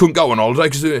 I couldn't go on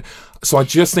holiday. So I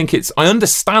just think I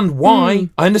understand why.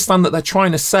 I understand that they're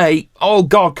trying to say, oh,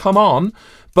 God, come on.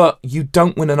 But you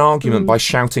don't win an argument by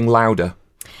shouting louder.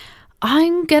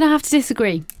 I'm going to have to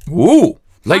disagree. Ooh,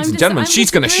 ladies and gentlemen, she's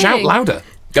going to shout louder.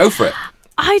 Go for it.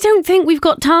 I don't think we've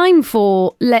got time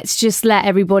for let's just let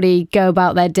everybody go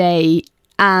about their day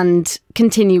and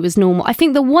continue as normal. I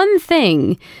think the one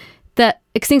thing that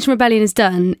Extinction Rebellion has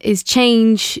done is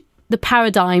change the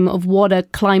paradigm of what a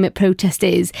climate protest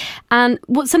is. And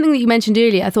something that you mentioned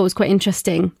earlier I thought was quite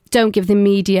interesting. Don't give the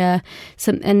media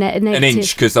an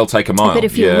inch, because they'll take a mile. A bit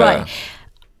of fuel, right.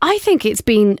 I think it's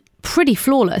been pretty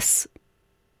flawless.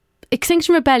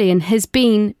 Extinction Rebellion has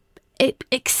been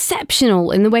exceptional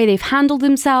in the way they've handled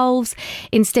themselves,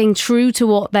 in staying true to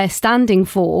what they're standing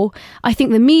for. I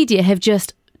think the media have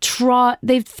just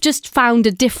they've just found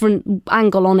a different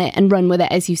angle on it and run with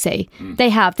it, as you say.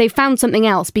 They've found something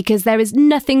else, because there is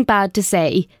nothing bad to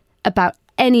say about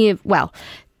any of, well,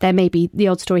 there may be the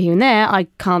odd story here and there. I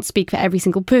can't speak for every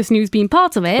single person who's been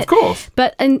part of it. Of course.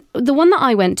 But and the one that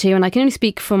I went to, and I can only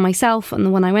speak for myself and the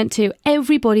one I went to,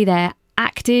 everybody there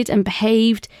acted and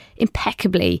behaved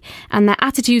impeccably, and their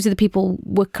attitudes of the people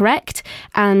were correct.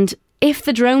 And if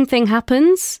the drone thing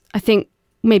happens, I think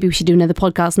maybe we should do another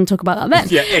podcast and talk about that then.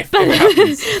 Yeah, if it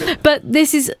happens. But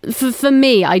this is, for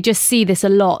me, I just see this a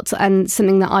lot. And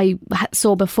something that I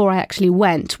saw before I actually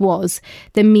went was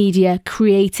the media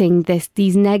creating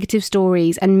these negative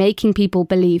stories and making people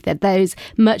believe that there's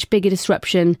much bigger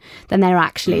disruption than there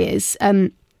actually is.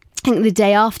 I think the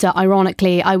day after,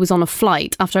 ironically, I was on a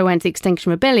flight after I went to the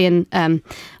Extinction Rebellion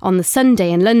on the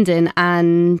Sunday in London,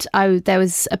 and there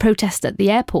was a protest at the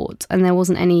airport, and there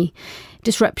wasn't any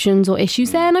disruptions or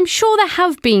issues there. And I'm sure there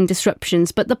have been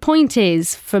disruptions, but the point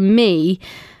is, for me,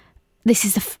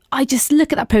 I just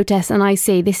look at that protest and I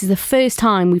say this is the first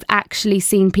time we've actually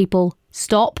seen people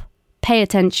stop, pay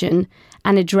attention,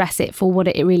 and address it for what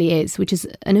it really is, which is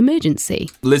an emergency.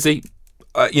 Lizzie,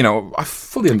 I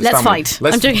fully understand. Let's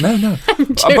fight. I'm joking. No.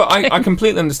 I'm joking. But I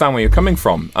completely understand where you're coming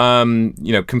from.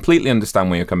 Completely understand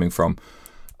where you're coming from.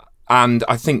 And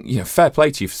I think, fair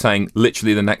play to you for saying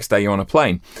literally the next day you're on a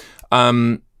plane.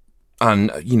 And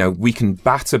we can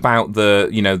bat about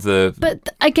the.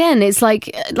 But again, it's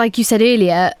like you said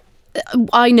earlier,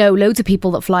 I know loads of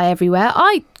people that fly everywhere.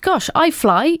 I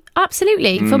fly,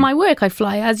 absolutely. For my work, I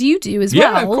fly, as you do as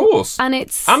well. Yeah, of course.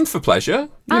 And for pleasure,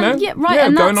 Yeah, right.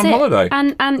 And going that's on it. holiday.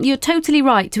 And you're totally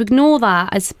right. To ignore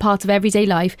that as part of everyday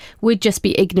life would just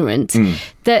be ignorant.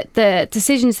 That the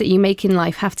decisions that you make in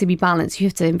life have to be balanced. You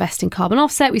have to invest in carbon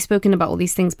offset. We've spoken about all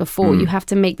these things before. You have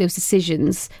to make those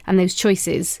decisions and those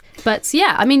choices. But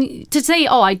yeah, I mean, to say,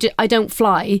 I don't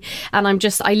fly and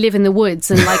I live in the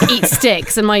woods and eat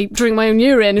sticks and drink my own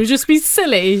urine would just be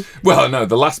silly. Well, no,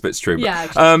 the last bit's true.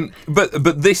 Yeah.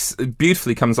 But this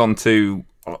beautifully comes on to,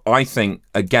 I think,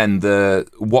 again,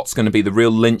 what's going to be the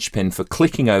real linchpin for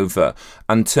clicking over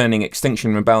and turning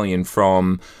Extinction Rebellion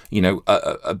from,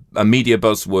 a media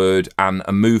buzzword and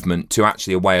a movement to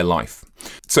actually a way of life.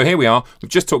 So here we are. We've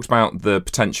just talked about the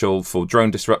potential for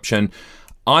drone disruption.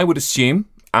 I would assume,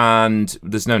 and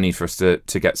there's no need for us to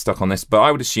get stuck on this, but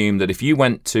I would assume that if you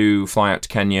went to fly out to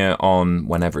Kenya on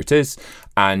whenever it is,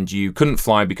 and you couldn't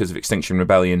fly because of Extinction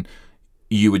Rebellion,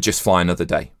 you would just fly another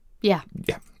day. Yeah.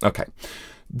 Yeah. Okay.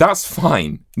 That's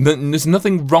fine. There's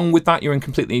nothing wrong with that. You're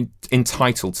completely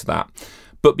entitled to that.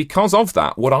 But because of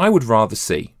that, what I would rather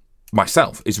see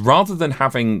myself is, rather than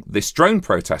having this drone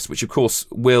protest, which of course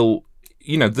will,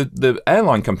 the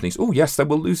airline companies, yes, they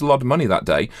will lose a lot of money that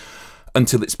day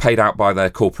until it's paid out by their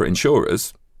corporate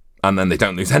insurers, and then they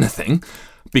don't lose anything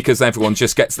because everyone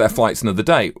just gets their flights another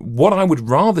day. What I would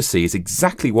rather see is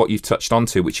exactly what you've touched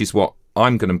onto, which is what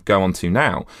I'm going to go on to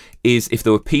now, is if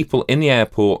there were people in the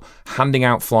airport handing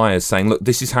out flyers saying, look,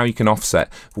 this is how you can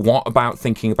offset. What about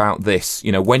thinking about this?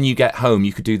 When you get home,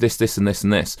 you could do this, this, and this,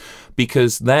 and this.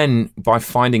 Because then by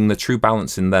finding the true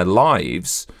balance in their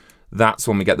lives, that's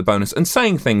when we get the bonus. And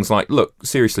saying things like, look,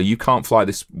 seriously, you can't fly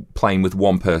this plane with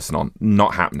one person on.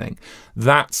 Not happening.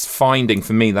 That's finding,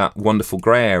 for me, that wonderful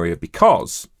grey area,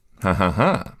 because,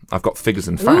 I've got figures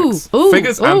and facts.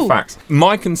 And facts.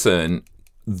 My concern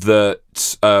that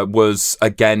was,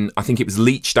 again, I think it was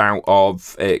leached out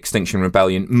of Extinction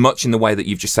Rebellion, much in the way that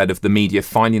you've just said, of the media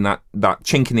finding that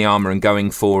chink in the armour and going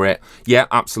for it. Yeah,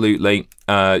 absolutely.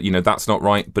 That's not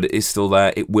right, but it is still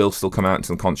there. It will still come out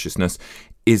into the consciousness.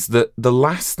 Is that the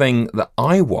last thing that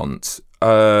I want,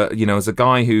 as a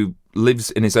guy who lives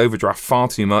in his overdraft far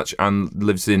too much and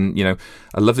lives in,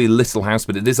 a lovely little house,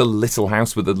 but it is a little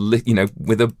house with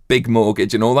with a big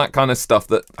mortgage and all that kind of stuff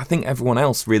that I think everyone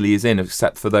else really is in,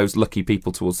 except for those lucky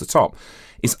people towards the top,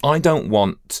 is I don't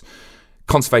want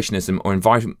conservationism or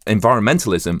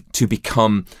environmentalism to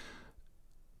become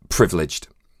privileged.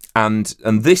 And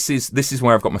this is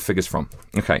where I've got my figures from.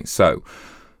 Okay, so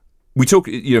we talk,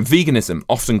 veganism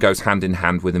often goes hand in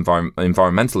hand with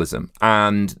environmentalism,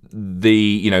 and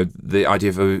the idea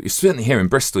of, certainly here in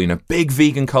Bristol, big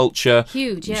vegan culture,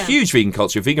 huge vegan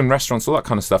culture, vegan restaurants, all that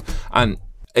kind of stuff. And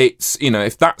it's,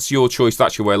 if that's your choice,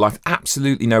 that's your way of life,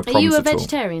 absolutely no problems at all. Are you a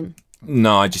vegetarian?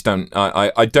 No, I just don't.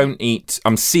 I don't eat.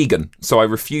 I'm Segan, so I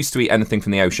refuse to eat anything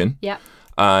from the ocean. Yeah.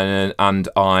 And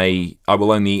I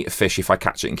will only eat fish if I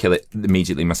catch it and kill it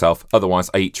immediately myself. Otherwise,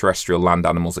 I eat terrestrial land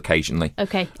animals occasionally.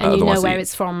 Okay, and you know where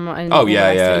it's from. And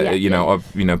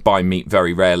I buy meat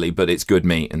very rarely, but it's good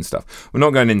meat and stuff. We're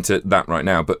not going into that right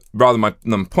now, but rather my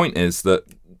point is that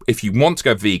if you want to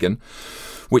go vegan,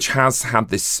 which has had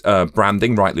this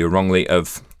branding, rightly or wrongly,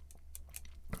 of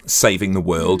saving the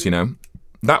world,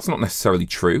 that's not necessarily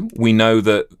true. We know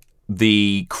that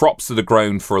the crops that are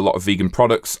grown for a lot of vegan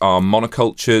products are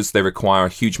monocultures. They require a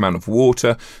huge amount of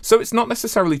water. So it's not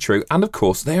necessarily true. And of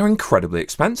course, they are incredibly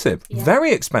expensive. Yeah.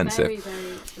 Very expensive. Very,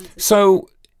 very expensive. So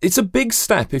it's a big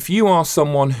step if you are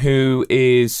someone who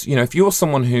is, if you're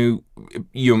someone who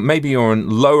you're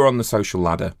lower on the social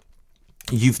ladder,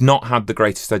 you've not had the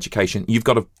greatest education, you've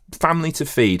got a family to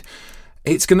feed,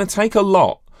 it's going to take a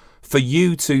lot for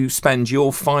you to spend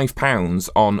your £5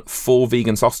 on 4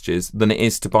 vegan sausages than it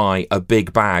is to buy a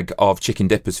big bag of chicken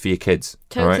dippers for your kids.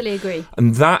 Totally agree.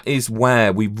 And that is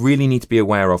where we really need to be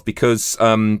aware of, because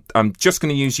I'm just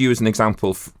going to use you as an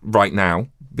example right now,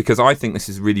 because I think this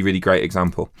is a really, really great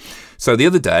example. So the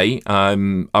other day,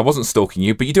 I wasn't stalking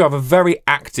you, but you do have a very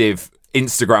active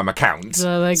Instagram account.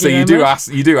 So you do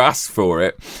ask for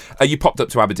it. You popped up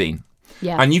to Aberdeen.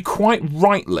 Yeah. And you quite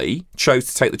rightly chose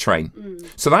to take the train.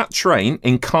 So that train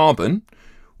in carbon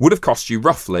would have cost you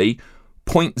roughly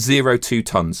 0.02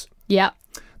 tonnes. Yeah.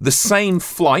 The same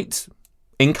flight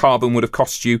in carbon would have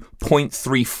cost you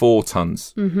 0.34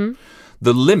 tonnes. Mm-hmm.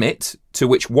 The limit to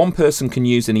which one person can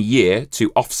use in a year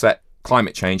to offset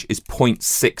climate change is 0.6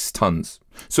 tonnes.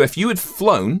 So if you had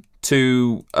flown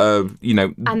to, and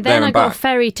then I got a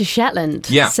ferry to Shetland.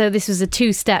 Yeah. So this was a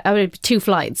 2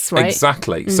 flights, right?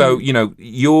 Exactly. So,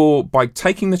 you're, by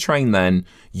taking the train then,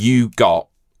 you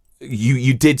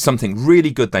did something really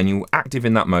good then. You were active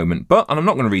in that moment. But, and I'm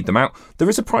not going to read them out, there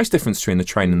is a price difference between the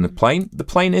train and the plane. The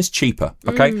plane is cheaper,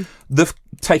 okay?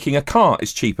 Taking a car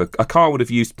is cheaper. A car would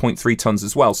have used 0.3 tonnes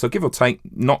as well. So give or take,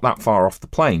 not that far off the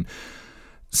plane.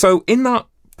 So in that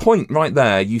point right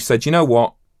there, you said, you know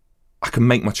what? I can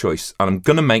make my choice, and I'm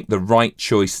going to make the right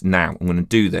choice now. I'm going to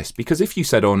do this. Because if you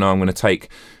said, oh no, I'm going to take,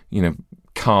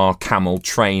 car, camel,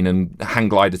 train and hang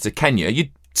glider to Kenya, you'd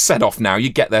set off now.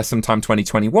 You'd get there sometime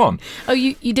 2021. Oh,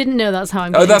 you didn't know that's how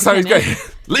I'm going. Oh, that's how it's going.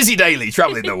 Lizzie Daly,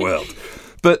 travelling the world.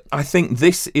 But I think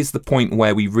this is the point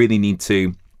where we really need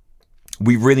to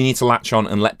latch on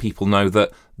and let people know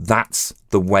that that's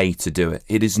the way to do it.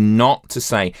 It is not to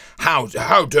say, how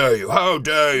dare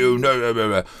you,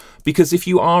 no. Because if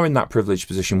you are in that privileged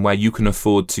position where you can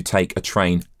afford to take a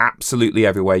train absolutely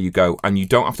everywhere you go, and you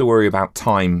don't have to worry about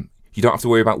time, you don't have to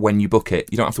worry about when you book it,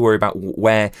 you don't have to worry about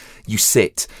where you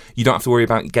sit, you don't have to worry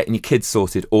about getting your kids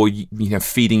sorted, or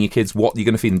feeding your kids what you're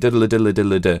going to feed them,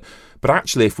 diddle-a-diddle-a-diddle-a-diddle. But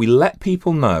actually, if we let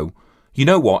people know, you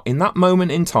know what, in that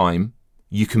moment in time,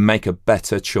 you can make a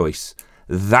better choice.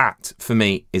 That, for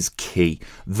me, is key.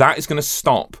 That is going to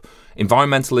stop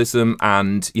environmentalism,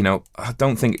 and I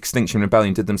don't think Extinction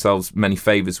Rebellion did themselves many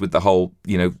favours with the whole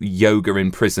yoga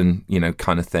in prison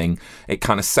kind of thing. It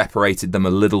kind of separated them a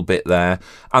little bit there.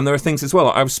 And there are things as well.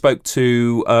 I spoke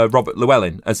to Robert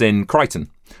Llewellyn, as in Crichton.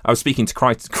 I was speaking to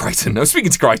Crichton. I was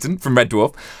speaking to Crichton from Red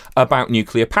Dwarf about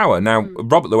nuclear power. Now,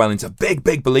 Robert Llewellyn's a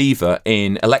big believer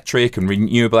in electric and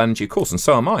renewable energy, of course, and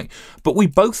so am I. But we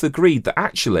both agreed that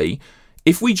actually,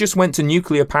 if we just went to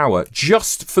nuclear power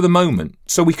just for the moment,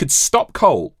 so we could stop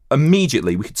coal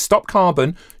immediately, we could stop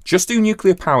carbon, just do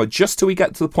nuclear power just till we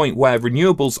get to the point where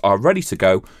renewables are ready to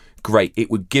go, great,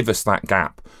 it would give us that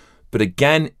gap. But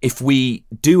again, if we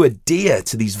do adhere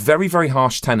to these very, very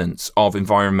harsh tenets of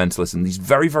environmentalism, these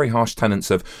very, very harsh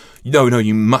tenets of, no,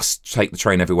 you must take the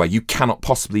train everywhere, you cannot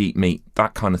possibly eat meat,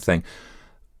 that kind of thing,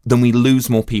 then we lose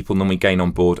more people than we gain on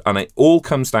board. And it all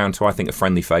comes down to, I think, a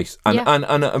friendly face and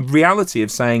a reality of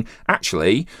saying,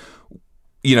 actually,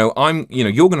 you're going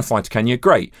to fly to Kenya,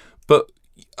 great. But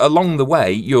along the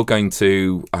way, you're going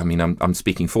to, I'm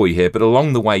speaking for you here, but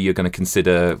along the way, you're going to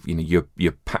consider, your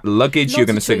luggage, you're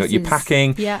going to consider your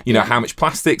packing, how much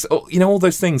plastics, all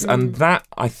those things. And that,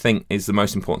 I think, is the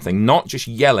most important thing. Not just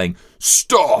yelling,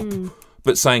 stop,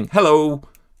 but saying, hello,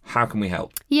 how can we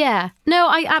help? Yeah, no,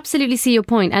 I absolutely see your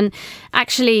point. And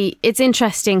actually, it's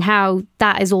interesting how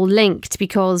that is all linked,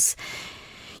 because,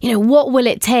 what will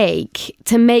it take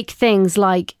to make things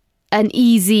like an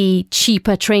easy,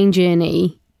 cheaper train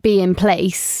journey be in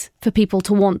place for people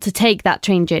to want to take that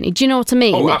train journey? Do you know what I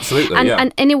mean? Oh, absolutely,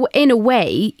 and in a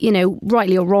way,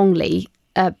 rightly or wrongly,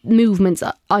 movements,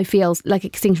 I feel, like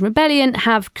Extinction Rebellion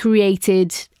have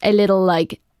created a little,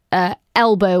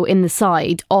 elbow in the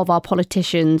side of our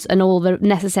politicians and all the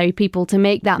necessary people to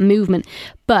make that movement.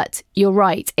 But you're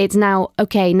right, it's now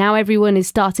everyone is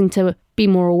starting to be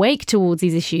more awake towards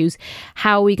these issues.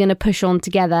 How are we going to push on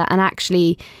together and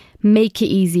actually make it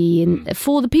easy and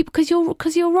for the people?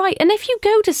 Because you're right. And if you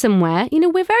go to somewhere,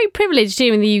 we're very privileged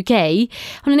here in the UK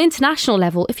on an international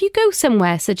level. If you go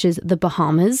somewhere such as the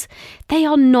Bahamas, they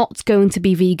are not going to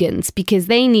be vegans because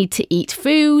they need to eat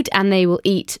food, and they will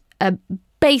eat a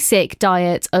basic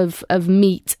diet of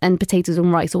meat and potatoes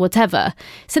and rice or whatever,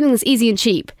 something that's easy and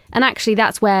cheap. And actually,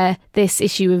 that's where this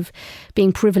issue of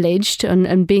being privileged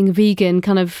and being vegan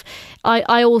kind of...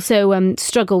 I also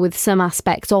struggle with some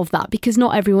aspects of that, because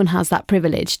not everyone has that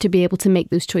privilege to be able to make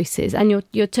those choices. And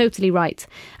you're totally right.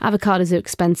 Avocados are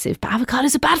expensive, but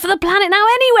avocados are bad for the planet now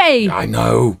anyway. I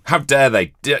know. How dare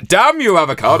they? Damn you,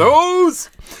 avocados!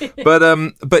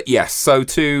 But yes. So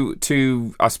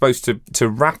to I suppose to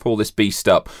wrap all this beast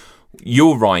up,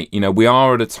 you're right. You know, we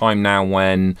are at a time now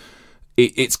when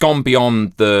it's gone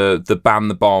beyond the ban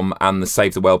the bomb and the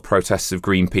Save the World protests of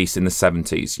Greenpeace in the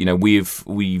 70s. You know,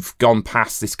 we've gone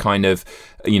past this kind of,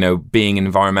 you know, being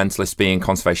an environmentalist, being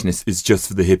conservationist is just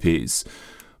for the hippies.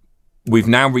 We've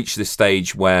now reached this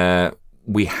stage where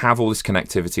we have all this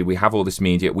connectivity, we have all this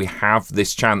media, we have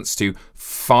this chance to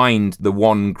find the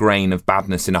one grain of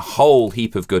badness in a whole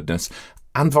heap of goodness,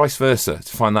 and vice versa,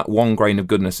 to find that one grain of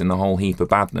goodness in the whole heap of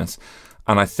badness.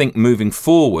 And I think moving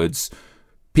forwards,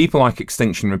 people like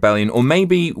Extinction Rebellion, or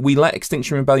maybe we let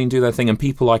Extinction Rebellion do their thing and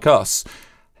people like us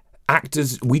act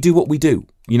as we do what we do.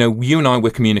 You know, you and I, we're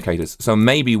communicators. So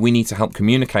maybe we need to help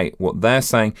communicate what they're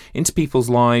saying into people's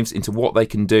lives, into what they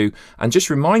can do, and just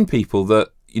remind people that,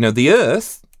 you know, the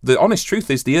Earth, the honest truth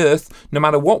is the Earth, no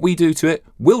matter what we do to it,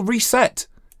 will reset.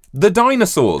 The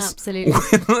dinosaurs. Absolutely.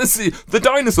 The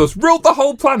dinosaurs ruled the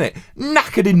whole planet,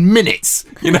 knackered in minutes,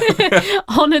 you know.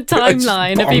 On a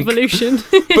timeline of evolution.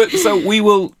 But so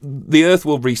the Earth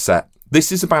will reset.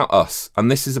 This is about us, and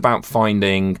this is about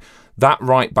finding that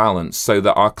right balance so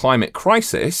that our climate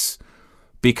crisis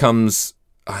becomes,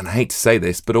 and I hate to say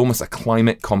this, but almost a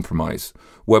climate compromise,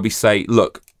 where we say,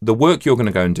 look, the work you're going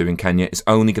to go and do in Kenya is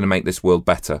only going to make this world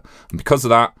better. And because of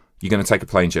that, you're going to take a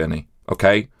plane journey,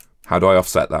 okay? How do I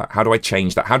offset that? How do I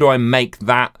change that? How do I make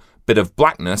that bit of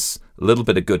blackness a little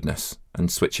bit of goodness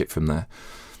and switch it from there?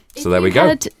 So there we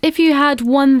go. If you had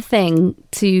one thing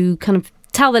to kind of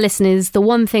tell the listeners, the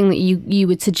one thing that you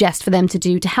would suggest for them to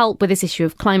do to help with this issue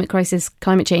of climate crisis,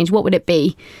 climate change, what would it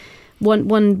be?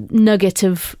 One nugget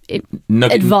of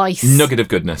advice. Nugget of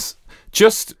goodness.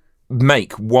 Just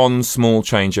make one small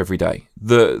change every day.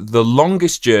 The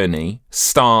longest journey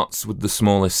starts with the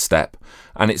smallest step.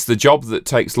 And it's the job that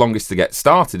takes longest to get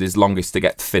started is longest to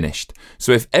get finished.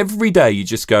 So if every day you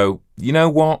just go, you know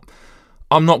what?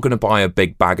 I'm not going to buy a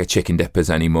big bag of chicken dippers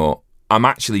anymore. I'm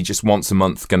actually just once a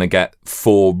month going to get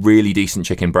 4 really decent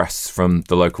chicken breasts from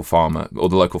the local farmer or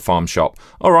the local farm shop.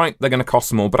 All right, they're going to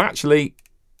cost more, but actually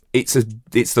it's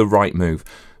the right move.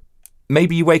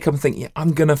 Maybe you wake up and think, yeah,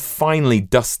 I'm going to finally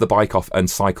dust the bike off and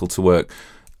cycle to work.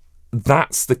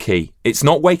 That's the key. It's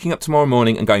not waking up tomorrow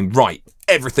morning and going, right,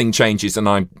 everything changes and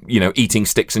I'm, you know, eating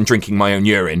sticks and drinking my own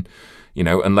urine, you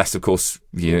know, unless of course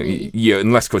you're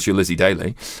Lizzie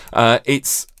Daly.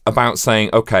 It's about saying,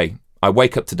 okay, I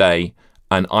wake up today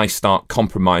and I start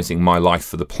compromising my life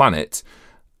for the planet,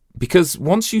 because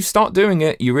once you start doing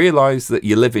it, you realise that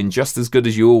you're living just as good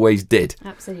as you always did.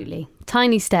 Absolutely.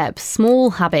 Tiny steps, small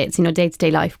habits in your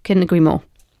day-to-day life. Couldn't agree more.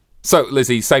 So,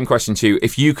 Lizzie, same question to you.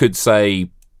 If you could say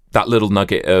that little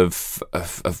nugget of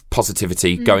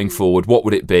positivity going forward, what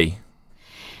would it be?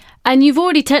 And you've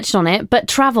already touched on it, but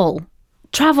travel.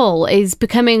 Travel is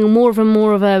becoming more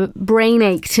of a brain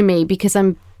ache to me, because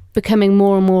I'm becoming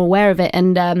more and more aware of it.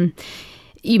 And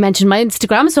you mentioned my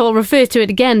Instagram, so I'll refer to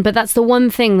it again. But that's the one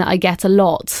thing that I get a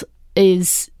lot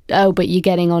is, oh, but you're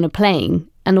getting on a plane.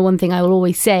 And the one thing I will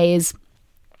always say is,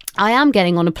 I am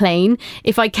getting on a plane.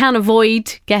 If I can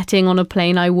avoid getting on a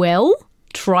plane, I will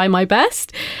try my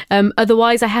best.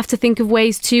 Otherwise, I have to think of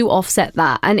ways to offset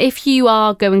that. And if you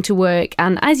are going to work,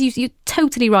 and as you're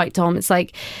totally right, Tom, it's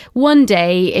like one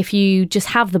day, if you just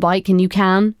have the bike and you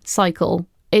can cycle,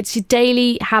 it's your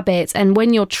daily habits. And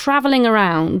when you're travelling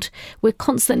around, we're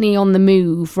constantly on the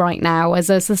move right now as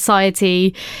a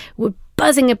society. We're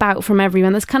buzzing about from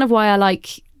everyone. That's kind of why I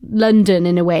like London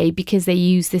in a way, because they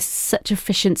use this such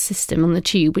efficient system on the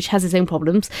tube, which has its own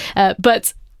problems.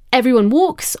 But everyone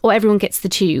walks or everyone gets the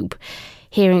tube.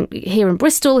 Here in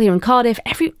Bristol, here in Cardiff,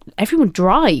 everyone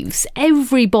drives.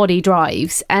 Everybody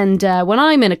drives. And when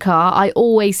I'm in a car, I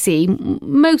always see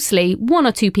mostly 1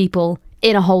 or 2 people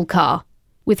in a whole car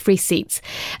with free seats.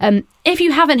 If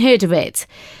you haven't heard of it,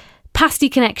 Pasty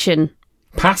Connection.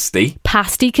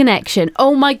 Pasty Connection.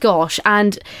 Oh my gosh.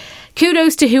 And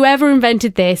kudos to whoever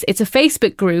invented this. It's a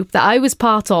Facebook group that I was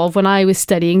part of when I was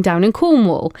studying down in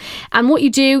Cornwall. And what you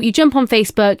do, you jump on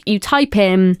Facebook, you type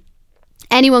in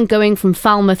anyone going from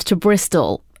Falmouth to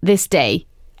Bristol this day,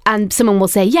 and someone will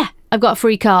say, yeah, I've got a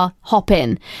free car, hop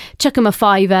in. Chuck them a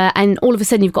 £5 and all of a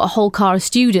sudden you've got a whole car of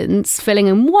students filling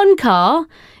in one car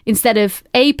instead of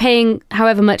A, paying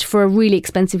however much for a really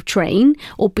expensive train,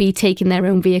 or B, taking their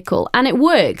own vehicle. And it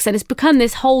works, and it's become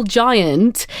this whole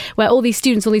giant where all these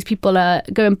students, all these people are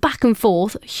going back and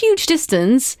forth, huge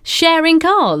distance, sharing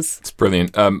cars. It's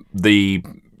brilliant. The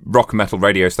rock and metal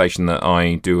radio station that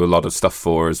I do a lot of stuff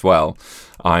for as well,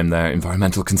 I'm their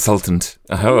environmental consultant.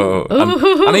 And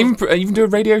I even do a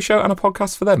radio show and a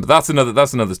podcast for them. But that's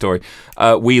another story.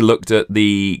 We looked at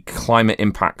the climate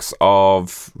impacts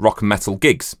of rock and metal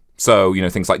gigs. So,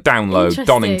 things like Download,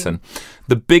 Donington.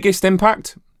 The biggest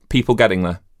impact, people getting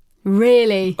there.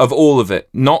 Really? Of all of it.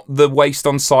 Not the waste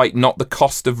on site, not the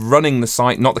cost of running the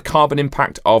site, not the carbon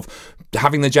impact of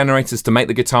having the generators to make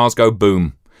the guitars go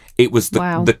boom. It was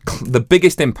the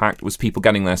biggest impact was people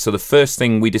getting there. So the first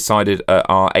thing we decided at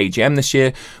our AGM this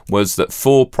year was that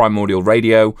for Primordial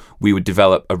Radio, we would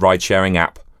develop a ride-sharing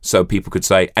app. So people could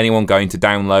say, anyone going to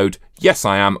Download, yes,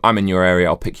 I am. I'm in your area.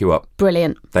 I'll pick you up.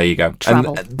 Brilliant. There you go.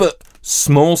 Travel. But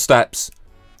small steps,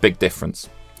 big difference.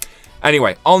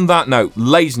 Anyway, on that note,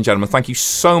 ladies and gentlemen, thank you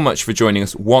so much for joining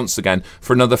us once again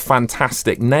for another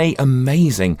fantastic, nay,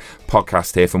 amazing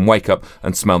podcast here from Wake Up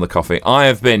and Smell the Coffee. I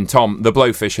have been Tom, the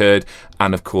Blowfish Herd,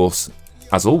 and of course,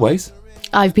 as always,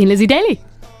 I've been Lizzie Daly.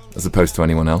 As opposed to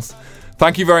anyone else.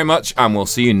 Thank you very much, and we'll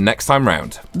see you next time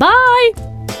round. Bye!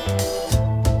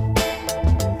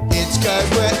 It's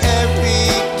 'cause we're